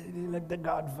this, like the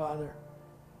Godfather.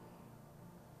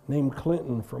 Named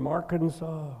Clinton from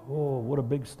Arkansas. Oh, what a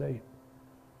big state.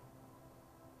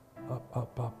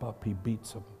 Up, he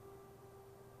beats him.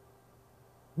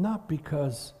 Not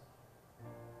because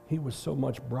he was so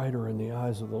much brighter in the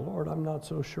eyes of the Lord. I'm not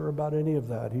so sure about any of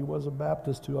that. He was a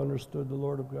Baptist who understood the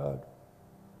Lord of God.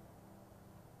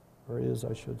 Or is,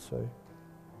 I should say.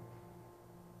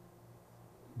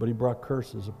 But he brought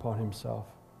curses upon himself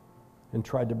and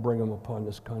tried to bring them upon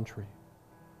this country.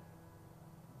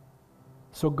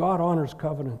 So God honors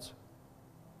covenants.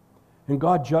 And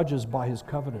God judges by his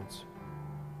covenants.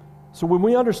 So when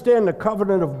we understand the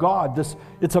covenant of God,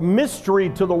 it's a mystery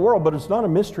to the world, but it's not a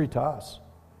mystery to us.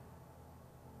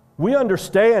 We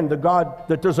understand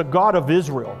that there's a God of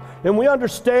Israel. And we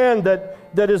understand that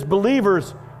as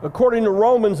believers, according to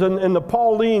Romans and the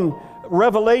Pauline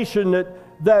revelation,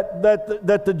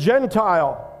 that the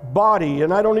Gentile body,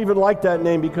 and I don't even like that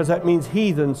name because that means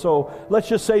heathen, so let's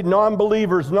just say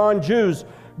non-believers, non-Jews,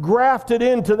 grafted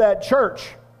into that church,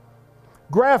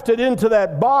 grafted into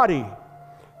that body,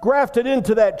 grafted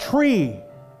into that tree,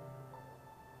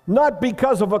 not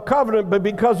because of a covenant, but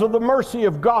because of the mercy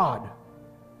of God.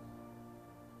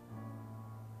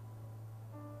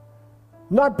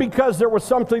 Not because there was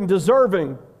something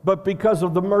deserving, but because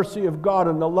of the mercy of God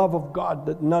and the love of God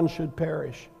that none should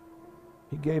perish.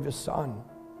 He gave his Son.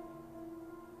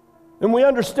 And we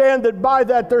understand that by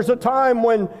that there's a time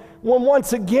when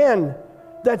once again,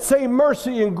 that same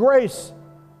mercy and grace,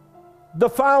 the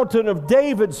fountain of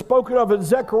David spoken of in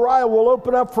Zechariah, will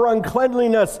open up for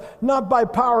uncleanliness, not by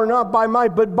power, not by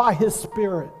might, but by his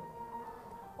Spirit.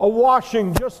 A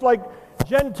washing, just like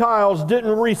Gentiles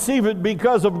didn't receive it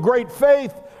because of great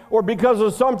faith or because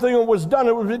of something that was done.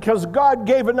 It was because God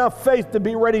gave enough faith to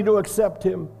be ready to accept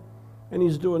him. And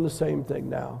he's doing the same thing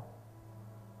now.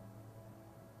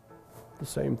 The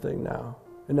same thing now.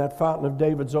 And that fountain of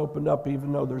David's opened up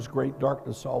even though there's great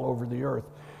darkness all over the earth.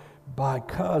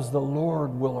 Because the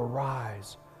Lord will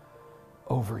arise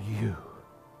over you.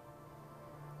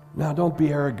 Now don't be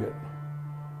arrogant.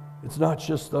 It's not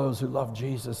just those who love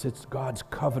Jesus, it's God's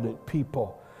covenant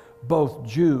people, both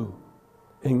Jew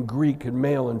and Greek and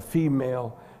male and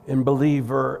female and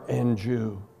believer and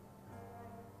Jew.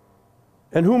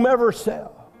 And whomsoever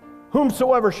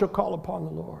shall call upon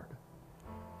the Lord.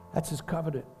 That's his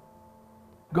covenant.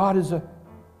 God is a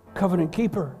covenant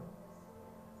keeper.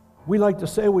 We like to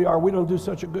say we are. We don't do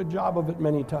such a good job of it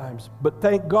many times. But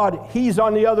thank God he's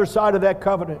on the other side of that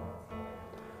covenant.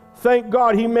 Thank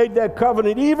God he made that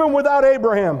covenant even without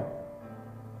Abraham.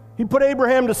 He put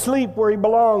Abraham to sleep where he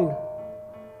belonged.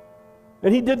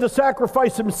 And he did the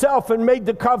sacrifice himself and made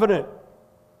the covenant.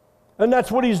 And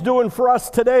that's what he's doing for us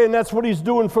today, and that's what he's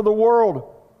doing for the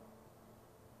world.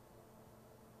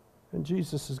 And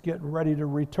Jesus is getting ready to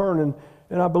return,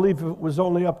 and I believe if it was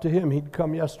only up to him, he'd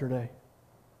come yesterday.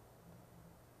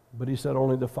 But he said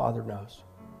only the Father knows.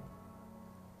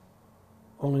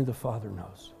 Only the Father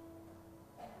knows.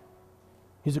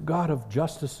 He's a God of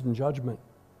justice and judgment.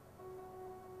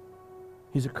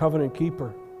 He's a covenant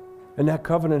keeper. And that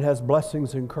covenant has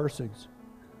blessings and cursings.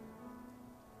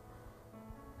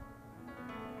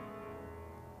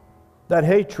 That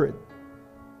hatred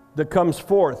that comes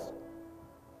forth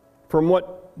from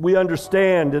what we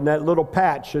understand in that little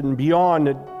patch and beyond,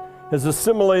 it has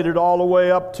assimilated all the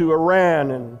way up to Iran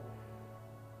and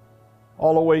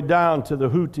all the way down to the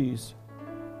Houthis.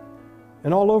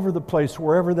 And all over the place,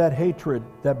 wherever that hatred,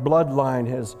 that bloodline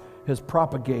has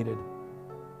propagated,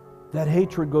 that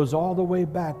hatred goes all the way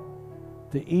back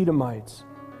to the Edomites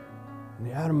and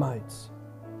the Adamites.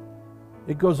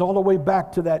 It goes all the way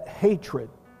back to that hatred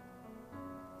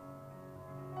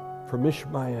from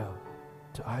Ishmael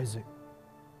to Isaac.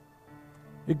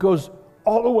 It goes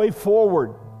all the way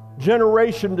forward,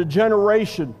 generation to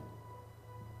generation.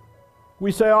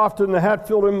 We say often the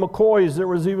Hatfield and McCoys, there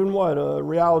was even a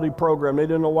reality program. They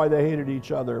didn't know why they hated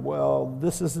each other. Well,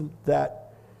 this isn't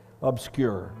that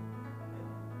obscure.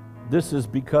 This is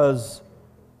because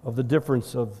of the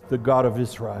difference of the God of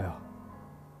Israel.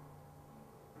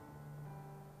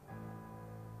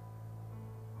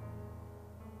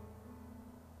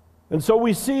 And so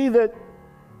we see that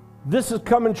this is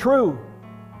coming true.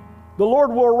 The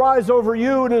Lord will arise over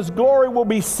you, and His glory will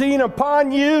be seen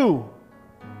upon you.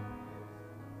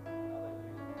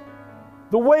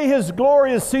 The way His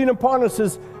glory is seen upon us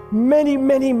is many,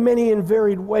 many, many and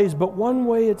varied ways, but one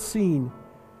way it's seen.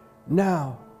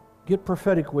 Now, get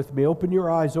prophetic with me. Open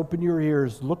your eyes, open your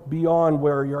ears, look beyond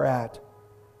where you're at.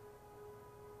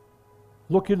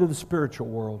 Look into the spiritual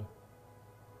world.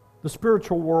 The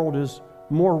spiritual world is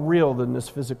more real than this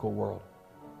physical world.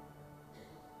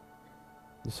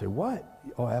 You say, what?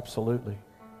 Oh, absolutely.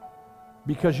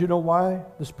 Because you know why?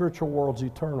 The spiritual world's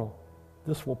eternal.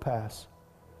 This will pass.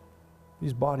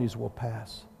 These bodies will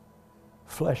pass.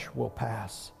 Flesh will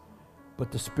pass.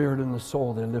 But the spirit and the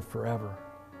soul, they live forever.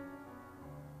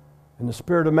 And the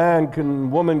spirit of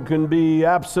woman can be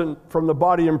absent from the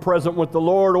body and present with the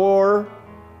Lord, or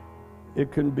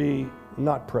it can be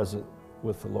not present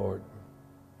with the Lord.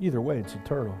 Either way, it's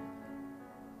eternal.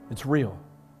 It's real.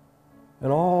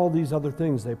 And all these other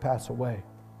things, they pass away.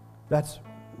 That's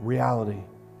reality,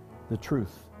 the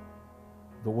truth,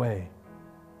 the way,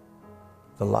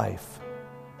 the life,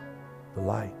 the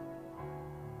light.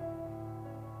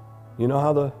 You know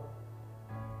how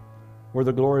where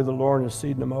the glory of the Lord is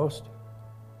seen the most?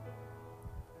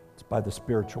 It's by the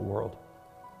spiritual world.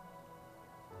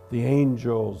 The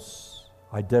angels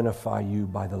identify you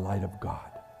by the light of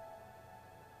God.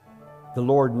 The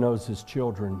Lord knows His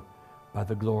children by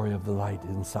the glory of the light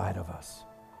inside of us.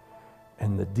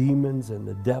 And the demons and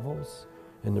the devils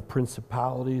and the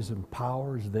principalities and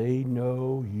powers, they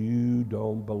know you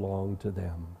don't belong to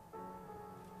them.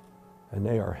 And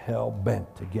they are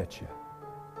hell-bent to get you.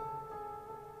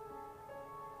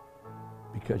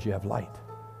 Because you have light.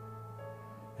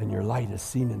 And your light is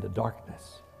seen in the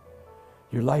darkness.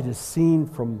 Your light is seen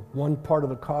from one part of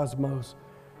the cosmos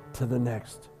to the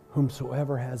next.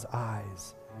 Whomsoever has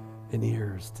eyes and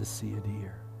ears to see and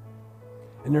hear.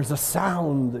 And there's a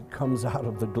sound that comes out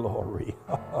of the glory.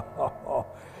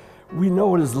 We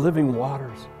know it is living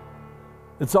waters.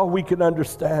 It's all we can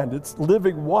understand. It's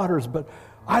living waters, but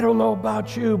I don't know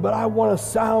about you, but I want to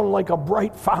sound like a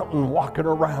bright fountain walking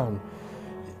around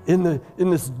in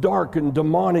this dark and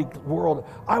demonic world.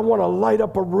 I want to light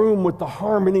up a room with the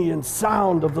harmony and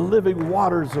sound of the living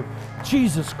waters of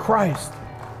Jesus Christ.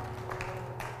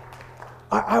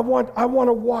 I want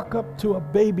to walk up to a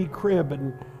baby crib,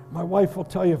 and my wife will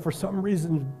tell you, for some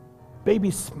reason,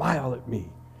 babies smile at me.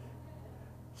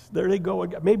 There they go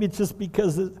again. Maybe it's just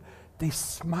because they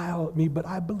smile at me, but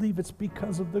I believe it's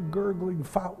because of the gurgling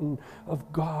fountain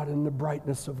of God and the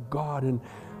brightness of God. And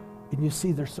you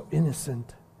see, they're so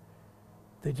innocent.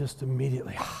 They just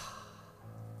immediately,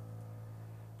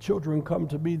 Children come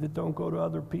to me that don't go to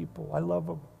other people. I love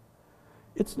them.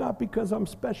 It's not because I'm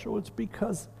special. It's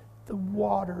because the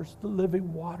waters, the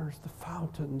living waters, the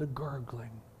fountain, the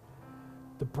gurgling,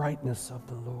 the brightness of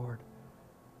the Lord.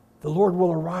 The Lord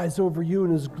will arise over you,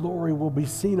 and His glory will be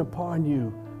seen upon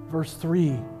you. Verse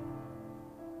 3.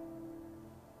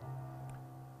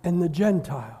 And the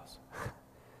Gentiles.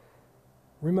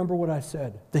 Remember what I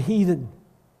said. The heathen,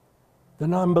 the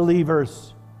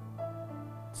non-believers.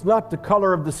 It's not the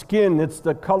color of the skin, it's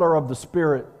the color of the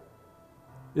Spirit.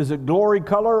 Is it glory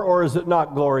color or is it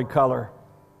not glory color?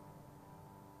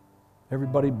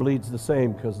 Everybody bleeds the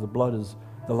same because the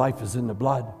life is in the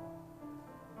blood.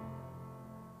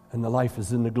 And the life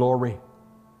is in the glory.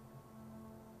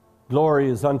 Glory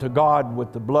is unto God,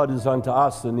 what the blood is unto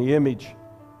us in the image.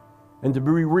 And to be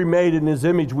remade in His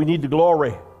image, we need the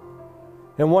glory.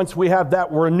 And once we have that,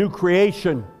 we're a new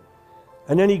creation.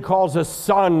 And then He calls us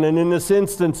son, and in this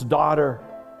instance, daughter.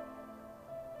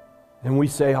 And we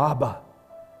say, Abba,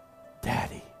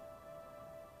 Daddy.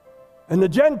 And the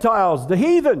Gentiles, the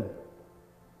heathen,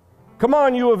 come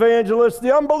on, you evangelists,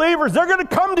 the unbelievers, they're going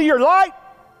to come to your light.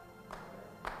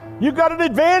 You've got an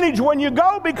advantage when you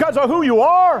go because of who you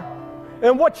are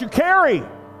and what you carry.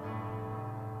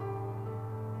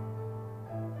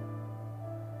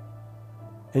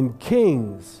 And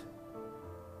kings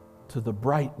to the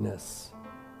brightness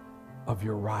of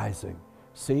your rising.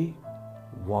 See,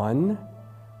 one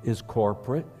is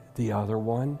corporate, the other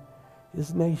one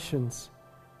is nations.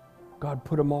 God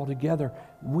put them all together.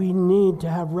 We need to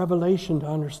have revelation to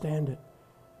understand it.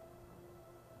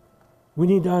 We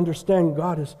need to understand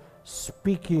God is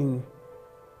speaking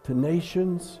to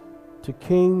nations, to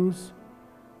kings,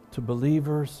 to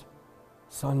believers,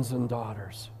 sons and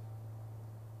daughters.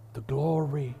 The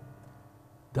glory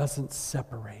doesn't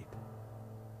separate.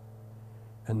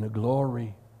 And the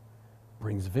glory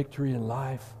brings victory in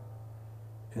life,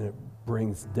 and it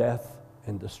brings death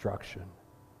and destruction.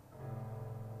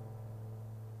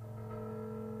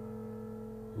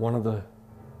 One of the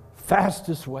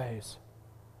fastest ways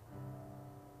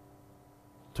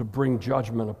to bring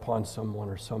judgment upon someone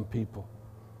or some people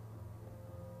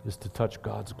is to touch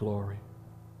God's glory.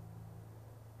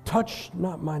 Touch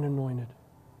not mine anointed.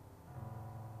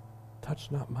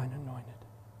 Touch not mine anointed.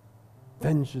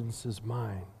 Vengeance is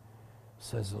mine,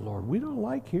 says the Lord. We don't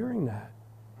like hearing that.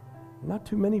 Not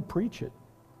too many preach it.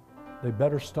 They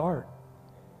better start.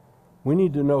 We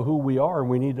need to know who we are, and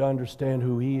we need to understand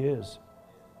who He is.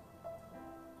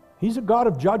 He's a God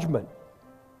of judgment.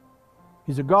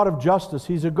 He's a God of justice.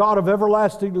 He's a God of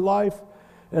everlasting life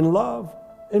and love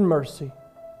and mercy.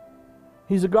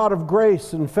 He's a God of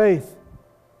grace and faith,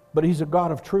 but He's a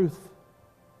God of truth.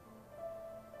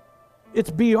 It's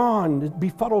beyond, it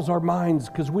befuddles our minds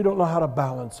because we don't know how to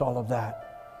balance all of that.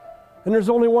 And there's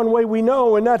only one way we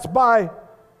know, and that's by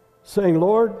saying,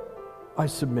 Lord, I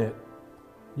submit.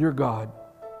 You're God.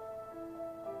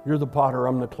 You're the potter,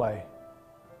 I'm the clay.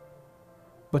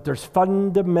 But there's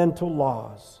fundamental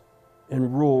laws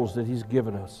and rules that He's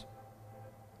given us.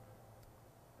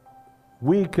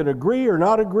 We can agree or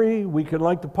not agree. We can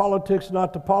like the politics,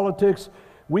 not the politics.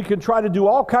 We can try to do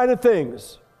all kinds of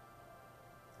things.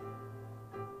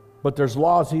 But there's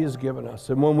laws He has given us.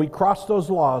 And when we cross those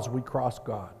laws, we cross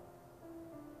God.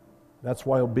 That's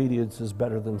why obedience is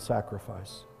better than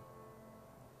sacrifice.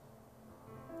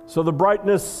 So the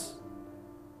brightness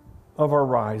of our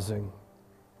rising.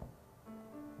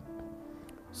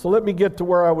 So let me get to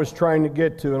where I was trying to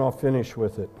get to, and I'll finish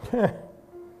with it.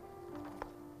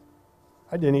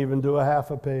 I didn't even do a half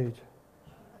a page.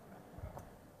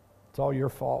 It's all your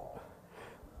fault.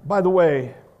 By the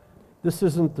way, this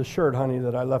isn't the shirt, honey,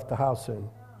 that I left the house in.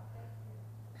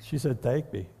 She said,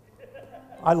 thank me.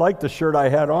 I liked the shirt I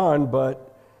had on,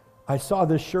 but I saw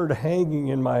this shirt hanging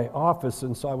in my office,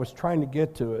 and so I was trying to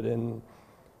get to it. And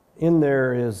in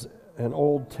there is an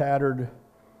old tattered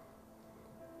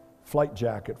flight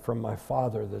jacket from my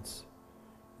father that's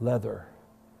leather.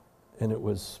 And it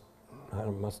was,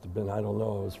 must have been, I don't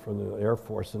know, it was from the Air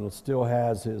Force, and it still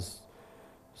has his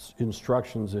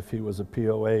instructions if he was a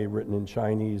POA written in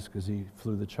Chinese because he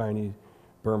flew the Chinese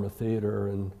Burma theater,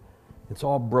 and it's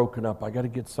all broken up. I got to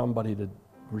get somebody to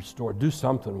restore, do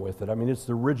something with it. I mean, it's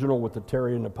the original with the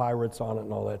Terry and the Pirates on it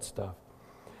and all that stuff.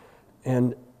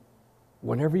 And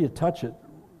whenever you touch it,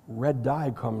 red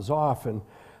dye comes off, and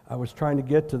I was trying to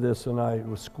get to this, and I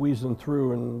was squeezing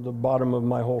through, and the bottom of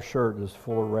my whole shirt is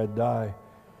full of red dye.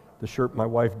 The shirt my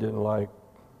wife didn't like.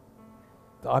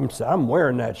 I'm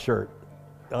wearing that shirt.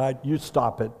 You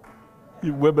stop it.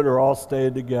 You women are all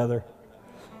staying together.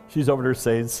 She's over there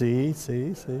saying, see.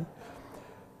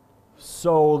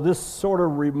 So this sort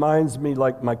of reminds me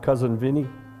like my cousin Vinny.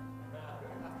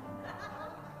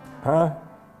 Huh?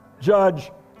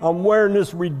 Judge, I'm wearing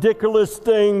this ridiculous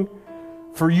thing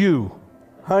for you.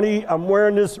 Honey, I'm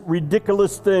wearing this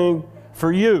ridiculous thing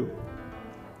for you.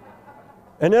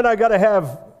 And then I got to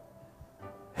have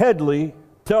Headley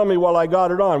tell me while I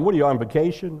got it on. What are you, on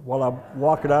vacation while I'm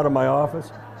walking out of my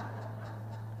office?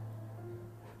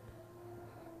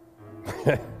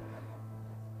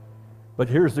 But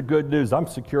here's the good news. I'm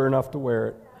secure enough to wear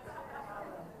it.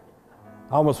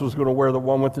 I almost was going to wear the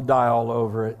one with the dye all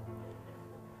over it.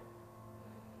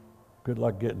 Good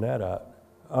luck getting that out.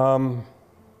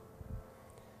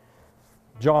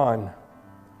 John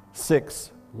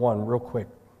 6:1, real quick.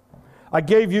 I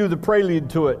gave you the prelude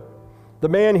to it. The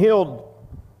man healed.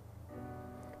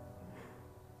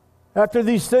 After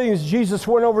these things, Jesus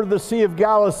went over to the Sea of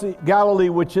Galilee,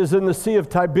 which is in the Sea of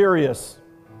Tiberias.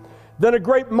 Then a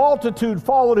great multitude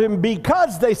followed him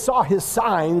because they saw his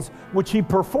signs, which he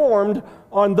performed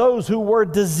on those who were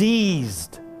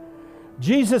diseased.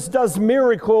 Jesus does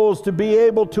miracles to be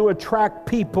able to attract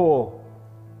people.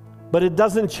 But it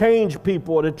doesn't change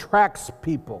people, it attracts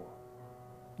people.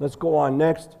 Let's go on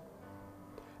next.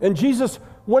 And Jesus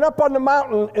went up on the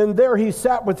mountain, and there he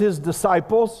sat with his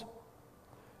disciples.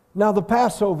 Now the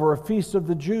Passover, a feast of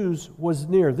the Jews, was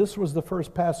near. This was the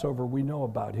first Passover we know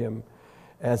about him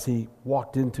as he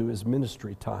walked into his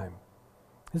ministry time.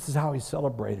 This is how he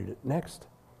celebrated it. Next.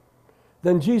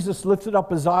 Then Jesus lifted up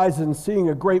his eyes, and seeing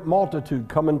a great multitude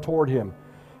coming toward him.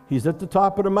 He's at the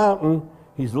top of the mountain.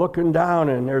 He's looking down,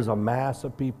 and there's a mass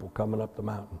of people coming up the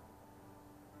mountain.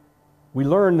 We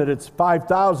learn that it's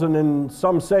 5,000, and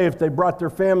some say if they brought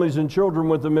their families and children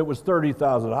with them, it was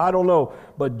 30,000. I don't know,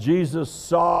 but Jesus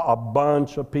saw a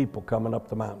bunch of people coming up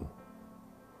the mountain.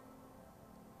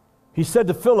 He said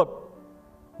to Philip,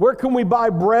 where can we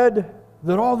buy bread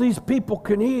that all these people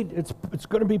can eat. It's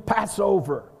going to be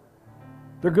Passover.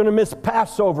 They're going to miss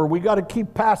Passover. We got to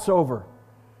keep Passover.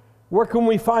 Where can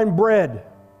we find bread?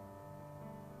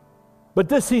 But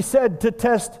this he said to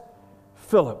test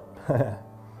Philip.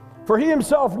 For he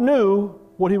himself knew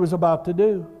what he was about to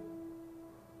do.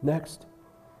 Next.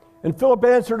 And Philip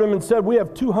answered him and said, we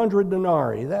have 200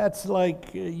 denarii. That's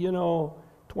like,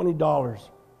 $20.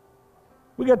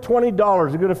 We got $20.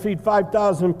 We're going to feed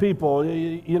 5,000 people.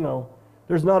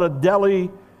 There's not a deli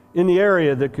in the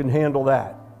area that can handle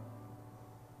that.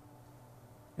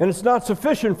 And it's not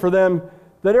sufficient for them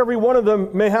that every one of them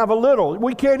may have a little.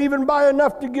 We can't even buy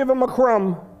enough to give them a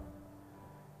crumb.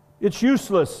 It's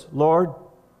useless, Lord.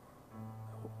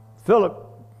 Philip,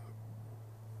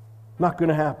 not going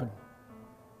to happen.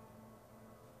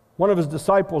 One of his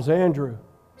disciples, Andrew,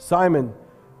 Simon,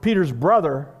 Peter's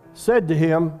brother, said to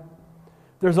him,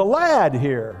 there's a lad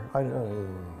here.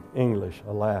 English,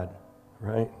 a lad,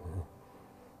 right?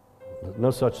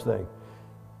 No such thing.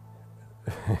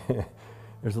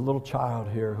 There's a little child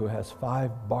here who has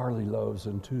 5 barley loaves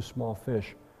and 2 small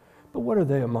fish. But what are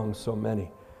they among so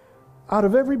many? Out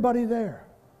of everybody there,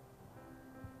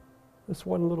 this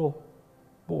one little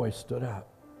boy stood out.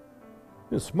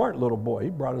 He's a smart little boy. He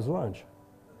brought his lunch.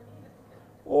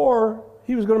 Or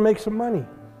he was going to make some money.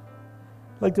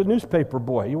 Like the newspaper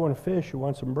boy. You want a fish? You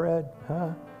want some bread?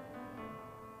 Huh?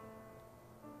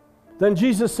 Then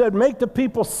Jesus said, make the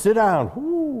people sit down.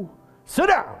 Ooh, sit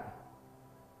down.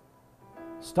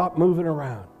 Stop moving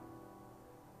around.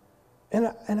 And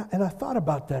I thought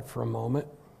about that for a moment.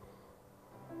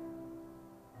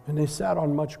 And they sat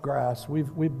on much grass.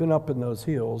 We've been up in those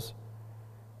hills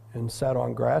and sat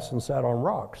on grass and sat on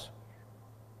rocks.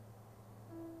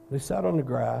 They sat on the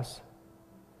grass.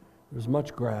 There was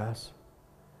much grass.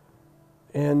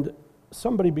 And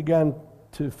somebody began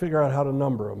to figure out how to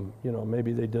number them.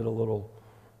 Maybe they did a little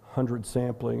 100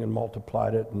 sampling and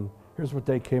multiplied it, and here's what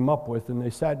they came up with. And they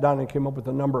sat down and came up with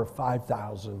a number of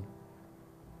 5,000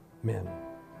 men.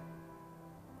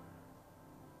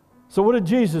 So what did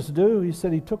Jesus do? He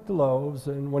said he took the loaves,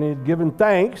 and when he had given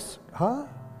thanks,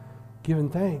 given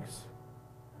thanks.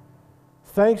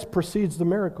 Thanks precedes the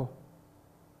miracle.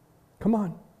 Come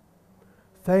on.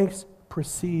 Thanks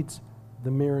precedes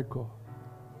the miracle.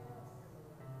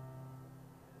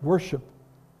 Worship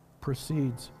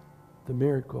precedes the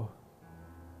miracle.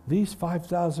 These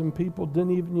 5,000 people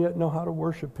didn't even yet know how to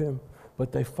worship him,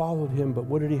 but they followed him. But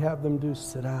what did he have them do?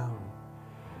 Sit down.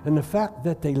 And the fact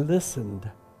that they listened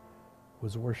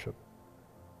was worship.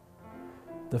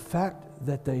 The fact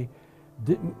that they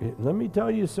didn't, let me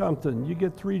tell you something. You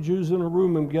get 3 Jews in a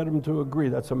room and get them to agree.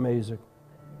 That's amazing.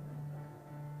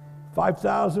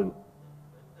 5,000,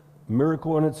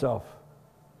 miracle in itself.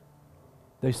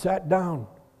 They sat down.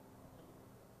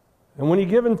 And when he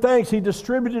given thanks, he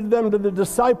distributed them to the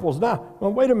disciples. Now,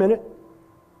 wait a minute.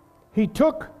 He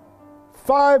took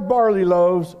 5 barley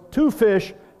loaves, 2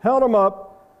 fish, held them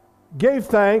up, gave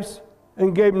thanks,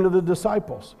 and gave them to the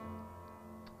disciples.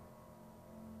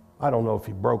 I don't know if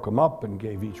he broke them up and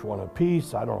gave each one a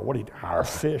piece. I don't know what he did. Our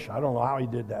fish. I don't know how he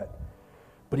did that.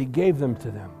 But he gave them to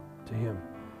them, to him.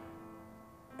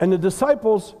 And the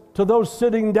disciples to those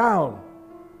sitting down.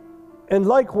 And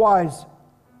likewise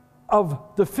of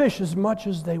the fish as much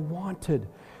as they wanted.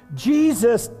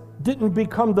 Jesus didn't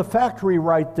become the factory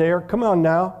right there. Come on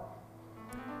now.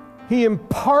 He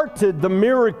imparted the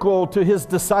miracle to his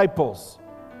disciples.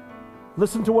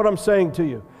 Listen to what I'm saying to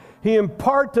you. He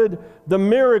imparted the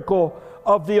miracle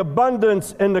of the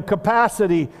abundance and the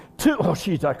capacity to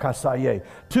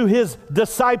his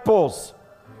disciples.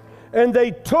 And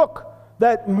they took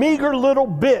that meager little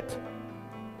bit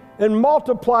and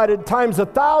multiplied it times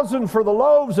 1,000 for the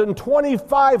loaves and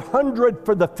 2,500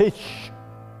 for the fish.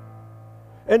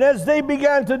 And as they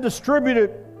began to distribute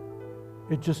it,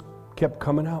 it just kept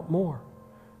coming out more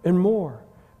and more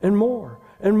and more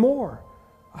and more.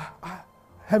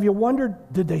 Have you wondered,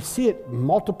 did they see it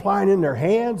multiplying in their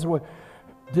hands?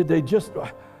 Did they just,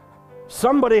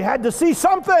 somebody had to see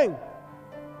something.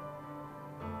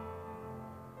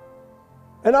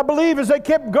 And I believe as they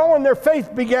kept going, their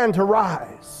faith began to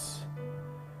rise.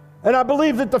 And I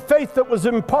believe that the faith that was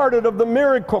imparted of the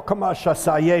miracle,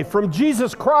 from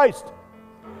Jesus Christ,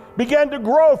 began to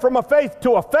grow from a faith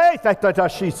to a faith,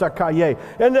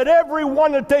 and that every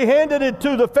one that they handed it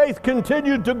to, the faith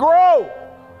continued to grow.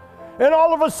 And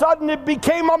all of a sudden it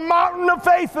became a mountain of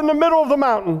faith in the middle of the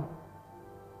mountain.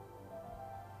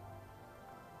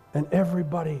 And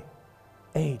everybody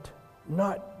ate,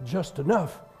 not just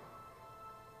enough,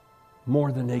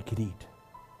 more than they could eat.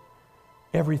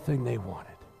 Everything they wanted.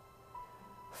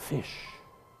 Fish.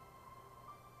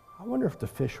 I wonder if the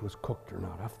fish was cooked or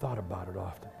not. I've thought about it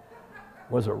often.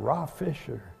 Was it raw fish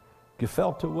or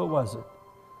gefilte? What was it?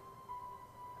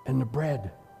 And the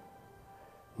bread.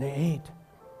 And they ate.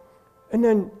 And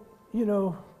then,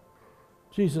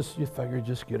 Jesus, you figure,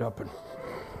 just get up and,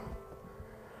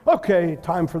 okay,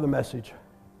 time for the message.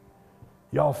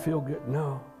 Y'all feel good?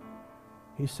 No.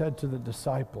 He said to the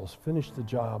disciples, finish the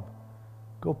job.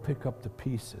 Go pick up the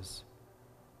pieces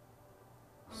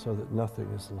so that nothing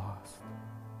is lost.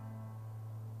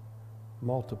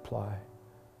 Multiply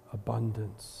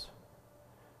abundance,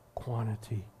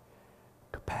 quantity,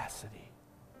 capacity.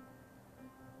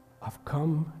 I've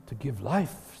come to give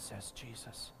life, says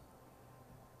Jesus,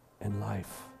 and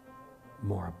life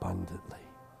more abundantly.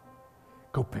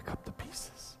 Go pick up the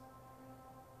pieces.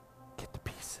 Get the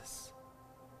pieces.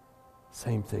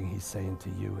 Same thing he's saying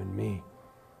to you and me.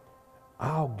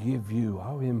 I'll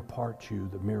impart you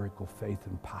the miracle faith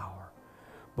and power.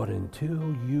 But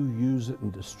until you use it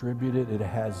and distribute it, it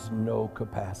has no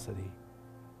capacity.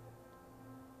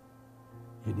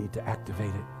 You need to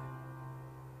activate it.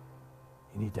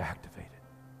 You need to activate it.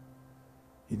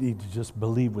 You need to just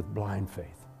believe with blind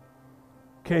faith.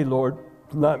 Okay, Lord,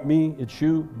 it's not me, it's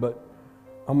you, but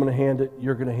I'm going to hand it,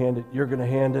 you're going to hand it, you're going to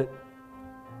hand it.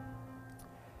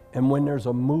 And when there's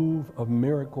a move of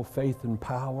miracle faith and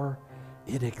power,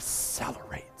 it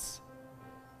accelerates.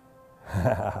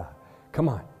 Come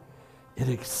on. It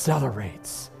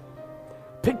accelerates.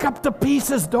 Pick up the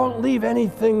pieces. Don't leave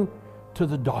anything to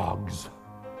the dogs.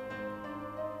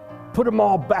 Put them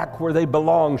all back where they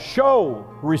belong. Show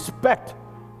respect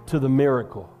to the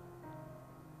miracle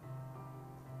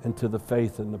and to the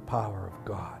faith and the power of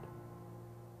God.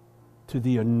 To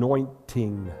the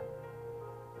anointing.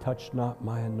 Touch not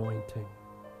my anointing.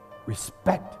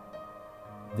 Respect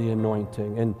the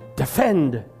anointing and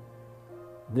defend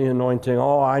the anointing.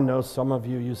 Oh, I know some of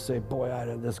you say, boy,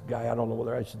 this guy, I don't know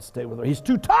whether I should stay with him. He's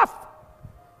too tough.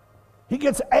 He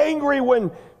gets angry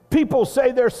when people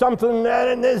say there's something that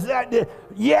and this, that.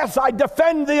 Yes, I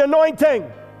defend the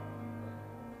anointing.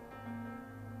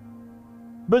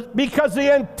 But because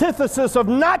the antithesis of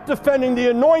not defending the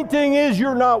anointing is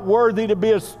you're not worthy to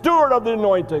be a steward of the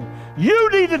anointing. You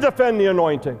need to defend the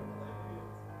anointing.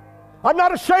 I'm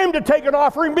not ashamed to take an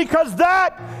offering because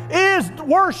that is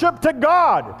worship to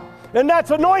God. And that's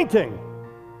anointing.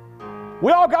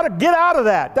 We all got to get out of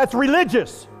that. That's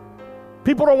religious.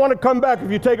 People don't want to come back if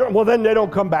you take it. Well, then they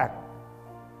don't come back.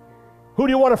 Who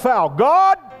do you want to foul?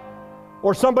 God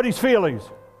or somebody's feelings?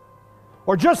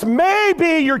 Or just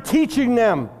maybe you're teaching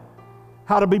them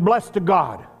how to be blessed to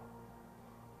God.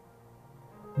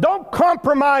 Don't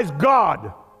compromise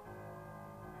God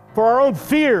for our own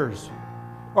fears,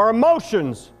 our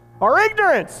emotions, our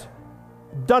ignorance.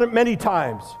 I've done it many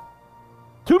times.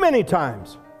 Too many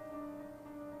times.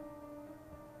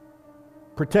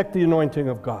 Protect the anointing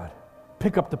of God.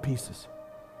 Pick up the pieces.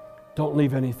 Don't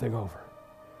leave anything over.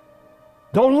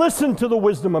 Don't listen to the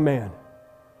wisdom of man.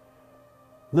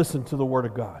 Listen to the Word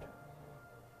of God.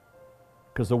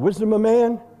 Because the wisdom of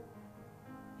man,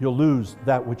 you'll lose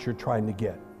that which you're trying to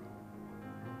get.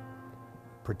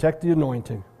 Protect the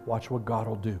anointing. Watch what God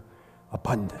will do.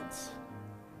 Abundance.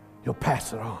 He'll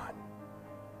pass it on.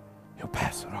 He'll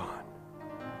pass it on.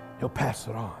 He'll pass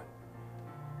it on.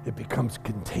 It becomes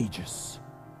contagious.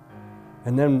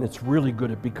 And then it's really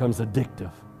good. It becomes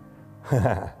addictive.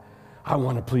 I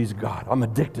want to please God. I'm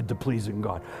addicted to pleasing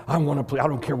God. I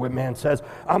don't care what man says.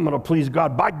 I'm going to please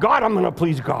God. By God, I'm going to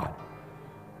please God.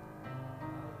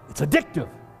 It's addictive.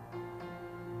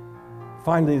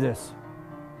 Finally, this.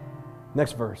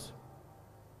 Next verse.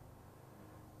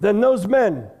 Then those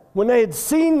men, when they had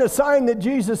seen the sign that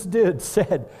Jesus did,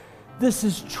 said, this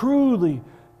is truly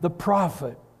the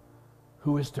prophet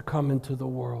who is to come into the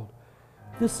world.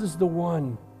 This is the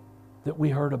one that we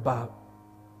heard about.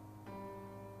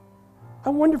 I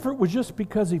wonder if it was just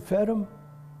because he fed them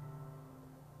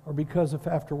or because if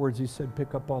afterwards he said,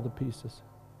 pick up all the pieces.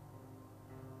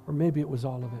 Or maybe it was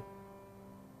all of it.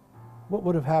 What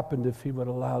would have happened if he would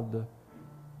have allowed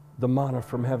the manna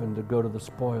from heaven to go to the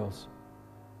spoils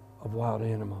of wild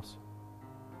animals?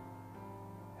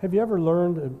 Have you ever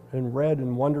learned and read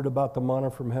and wondered about the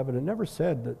manna from heaven? It never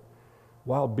said that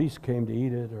wild beasts came to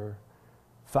eat it or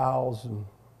fowls, and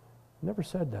it never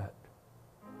said that.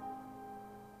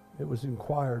 It was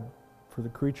inquired for the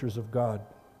creatures of God,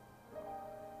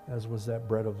 as was that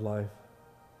bread of life.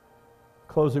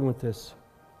 Closing with this.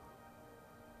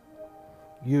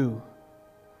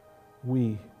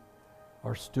 We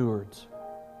are stewards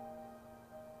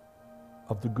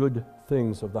of the good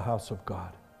things of the house of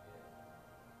God.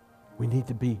 We need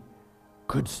to be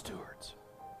good stewards.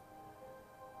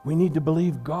 We need to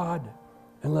believe God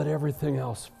and let everything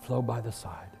else flow by the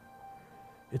side.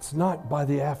 It's not by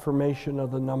the affirmation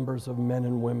of the numbers of men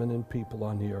and women and people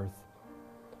on the earth,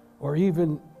 or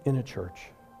even in a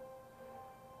church.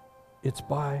 It's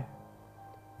by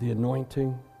the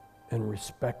anointing and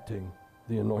respecting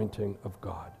the anointing of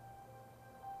God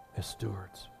as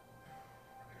stewards.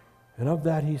 And of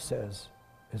that, he says,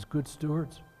 as good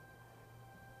stewards,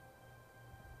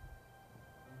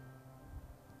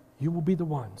 you will be the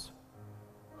ones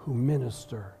who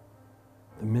minister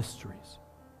the mysteries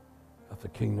of the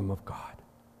kingdom of God.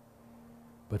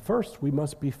 But first, we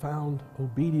must be found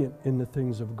obedient in the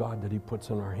things of God that he puts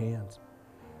in our hands.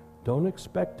 Don't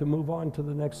expect to move on to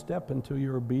the next step until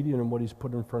you're obedient in what he's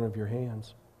put in front of your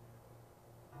hands.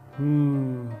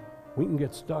 We can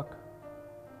get stuck.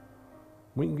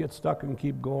 We can get stuck and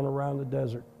keep going around the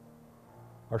desert.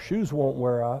 Our shoes won't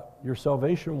wear out. Your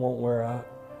salvation won't wear out.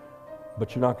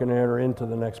 But you're not going to enter into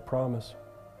the next promise.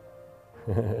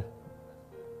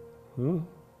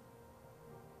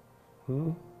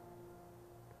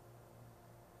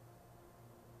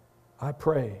 I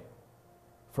pray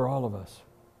for all of us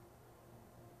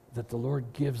that the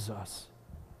Lord gives us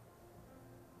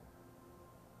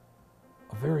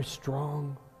a very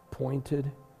strong,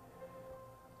 pointed,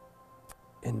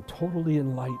 and totally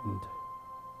enlightened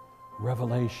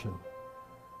revelation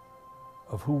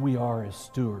of who we are as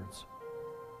stewards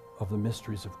of the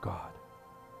mysteries of God.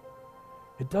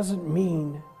 It doesn't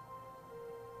mean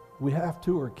we have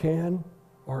to or can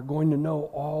or are going to know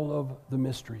all of the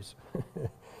mysteries.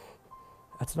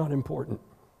 That's not important.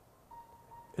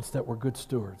 It's that we're good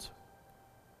stewards.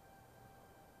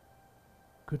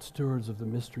 Good stewards of the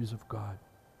mysteries of God.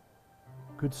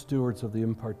 Good stewards of the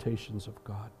impartations of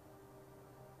God.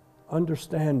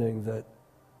 Understanding that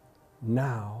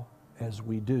now, as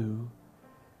we do,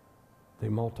 they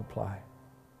multiply.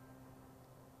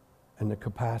 And the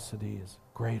capacity is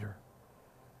greater.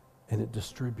 And it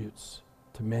distributes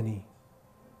to many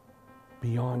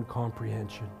beyond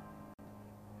comprehension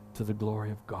to the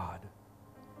glory of God.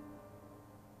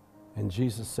 And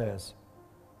Jesus says,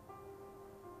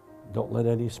 don't let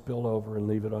any spill over and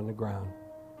leave it on the ground.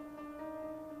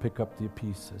 Pick up the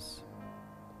pieces.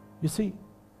 You see,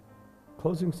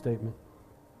 closing statement,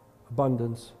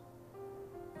 abundance,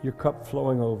 your cup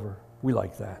flowing over. We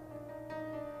like that.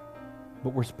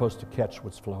 But we're supposed to catch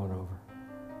what's flowing over.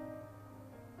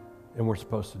 And we're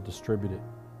supposed to distribute it.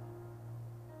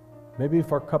 Maybe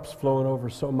if our cup's flowing over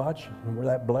so much and we're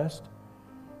that blessed,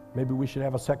 maybe we should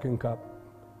have a second cup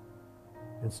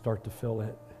and start to fill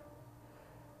it.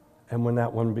 And when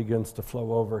that one begins to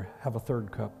flow over, have a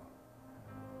third cup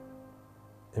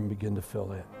and begin to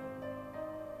fill it.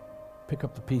 Pick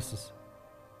up the pieces.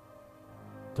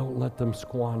 Don't let them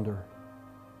squander.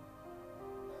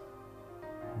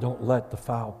 Don't let the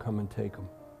fowl come and take them.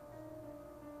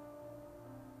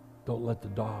 Don't let the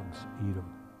dogs eat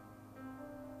them.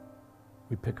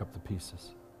 We pick up the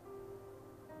pieces.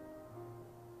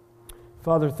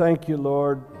 Father, thank you,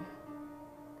 Lord.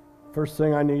 First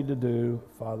thing I need to do,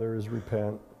 Father, is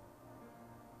repent.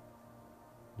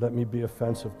 Let me be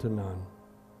offensive to none.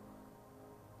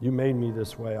 You made me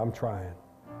this way. I'm trying.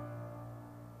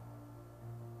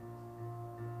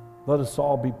 Let us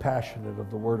all be passionate of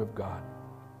the Word of God.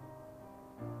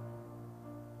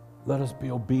 Let us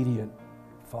be obedient,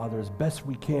 Father, as best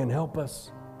we can. Help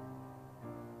us.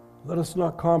 Let us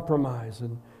not compromise,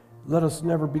 and let us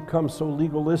never become so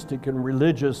legalistic and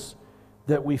religious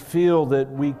that we feel that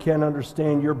we can't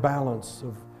understand your balance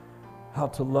of how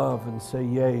to love and say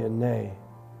yea and nay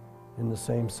in the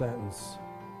same sentence.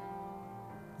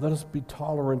 Let us be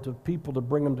tolerant of people to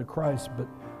bring them to Christ, but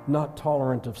not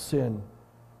tolerant of sin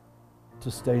to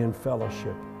stay in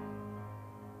fellowship.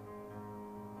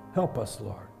 Help us,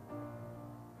 Lord,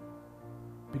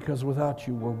 because without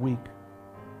you we're weak.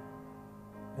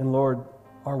 And Lord,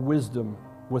 our wisdom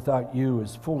without you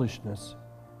is foolishness.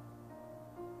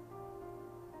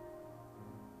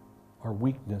 Our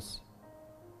weakness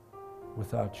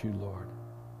without you, Lord,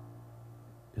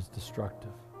 is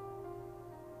destructive.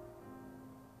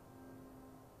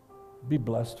 Be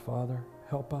blessed, Father.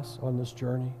 Help us on this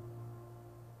journey.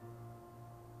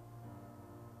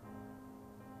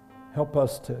 Help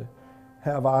us to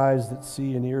have eyes that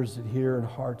see and ears that hear and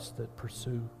hearts that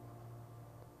pursue.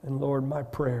 And Lord, my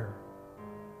prayer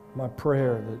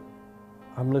that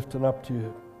I'm lifting up to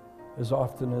you as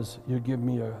often as you give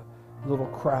me a little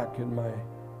crack in my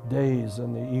days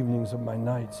and the evenings of my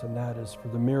nights, and that is for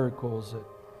the miracles that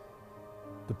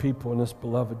the people in this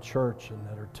beloved church and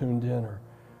that are tuned in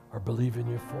are believing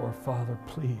you for. Father,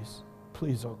 please,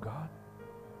 oh God,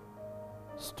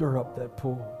 stir up that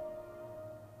pool.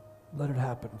 Let it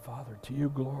happen, Father, to you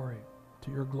glory.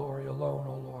 to your glory alone,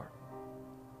 O Lord.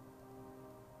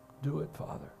 Do it,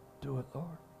 Father. Do it,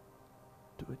 Lord.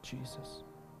 Do it, Jesus.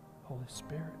 Holy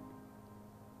Spirit,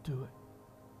 do it.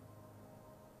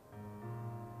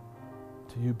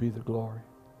 To you be the glory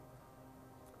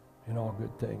in all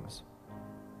good things.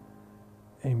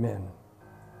 Amen.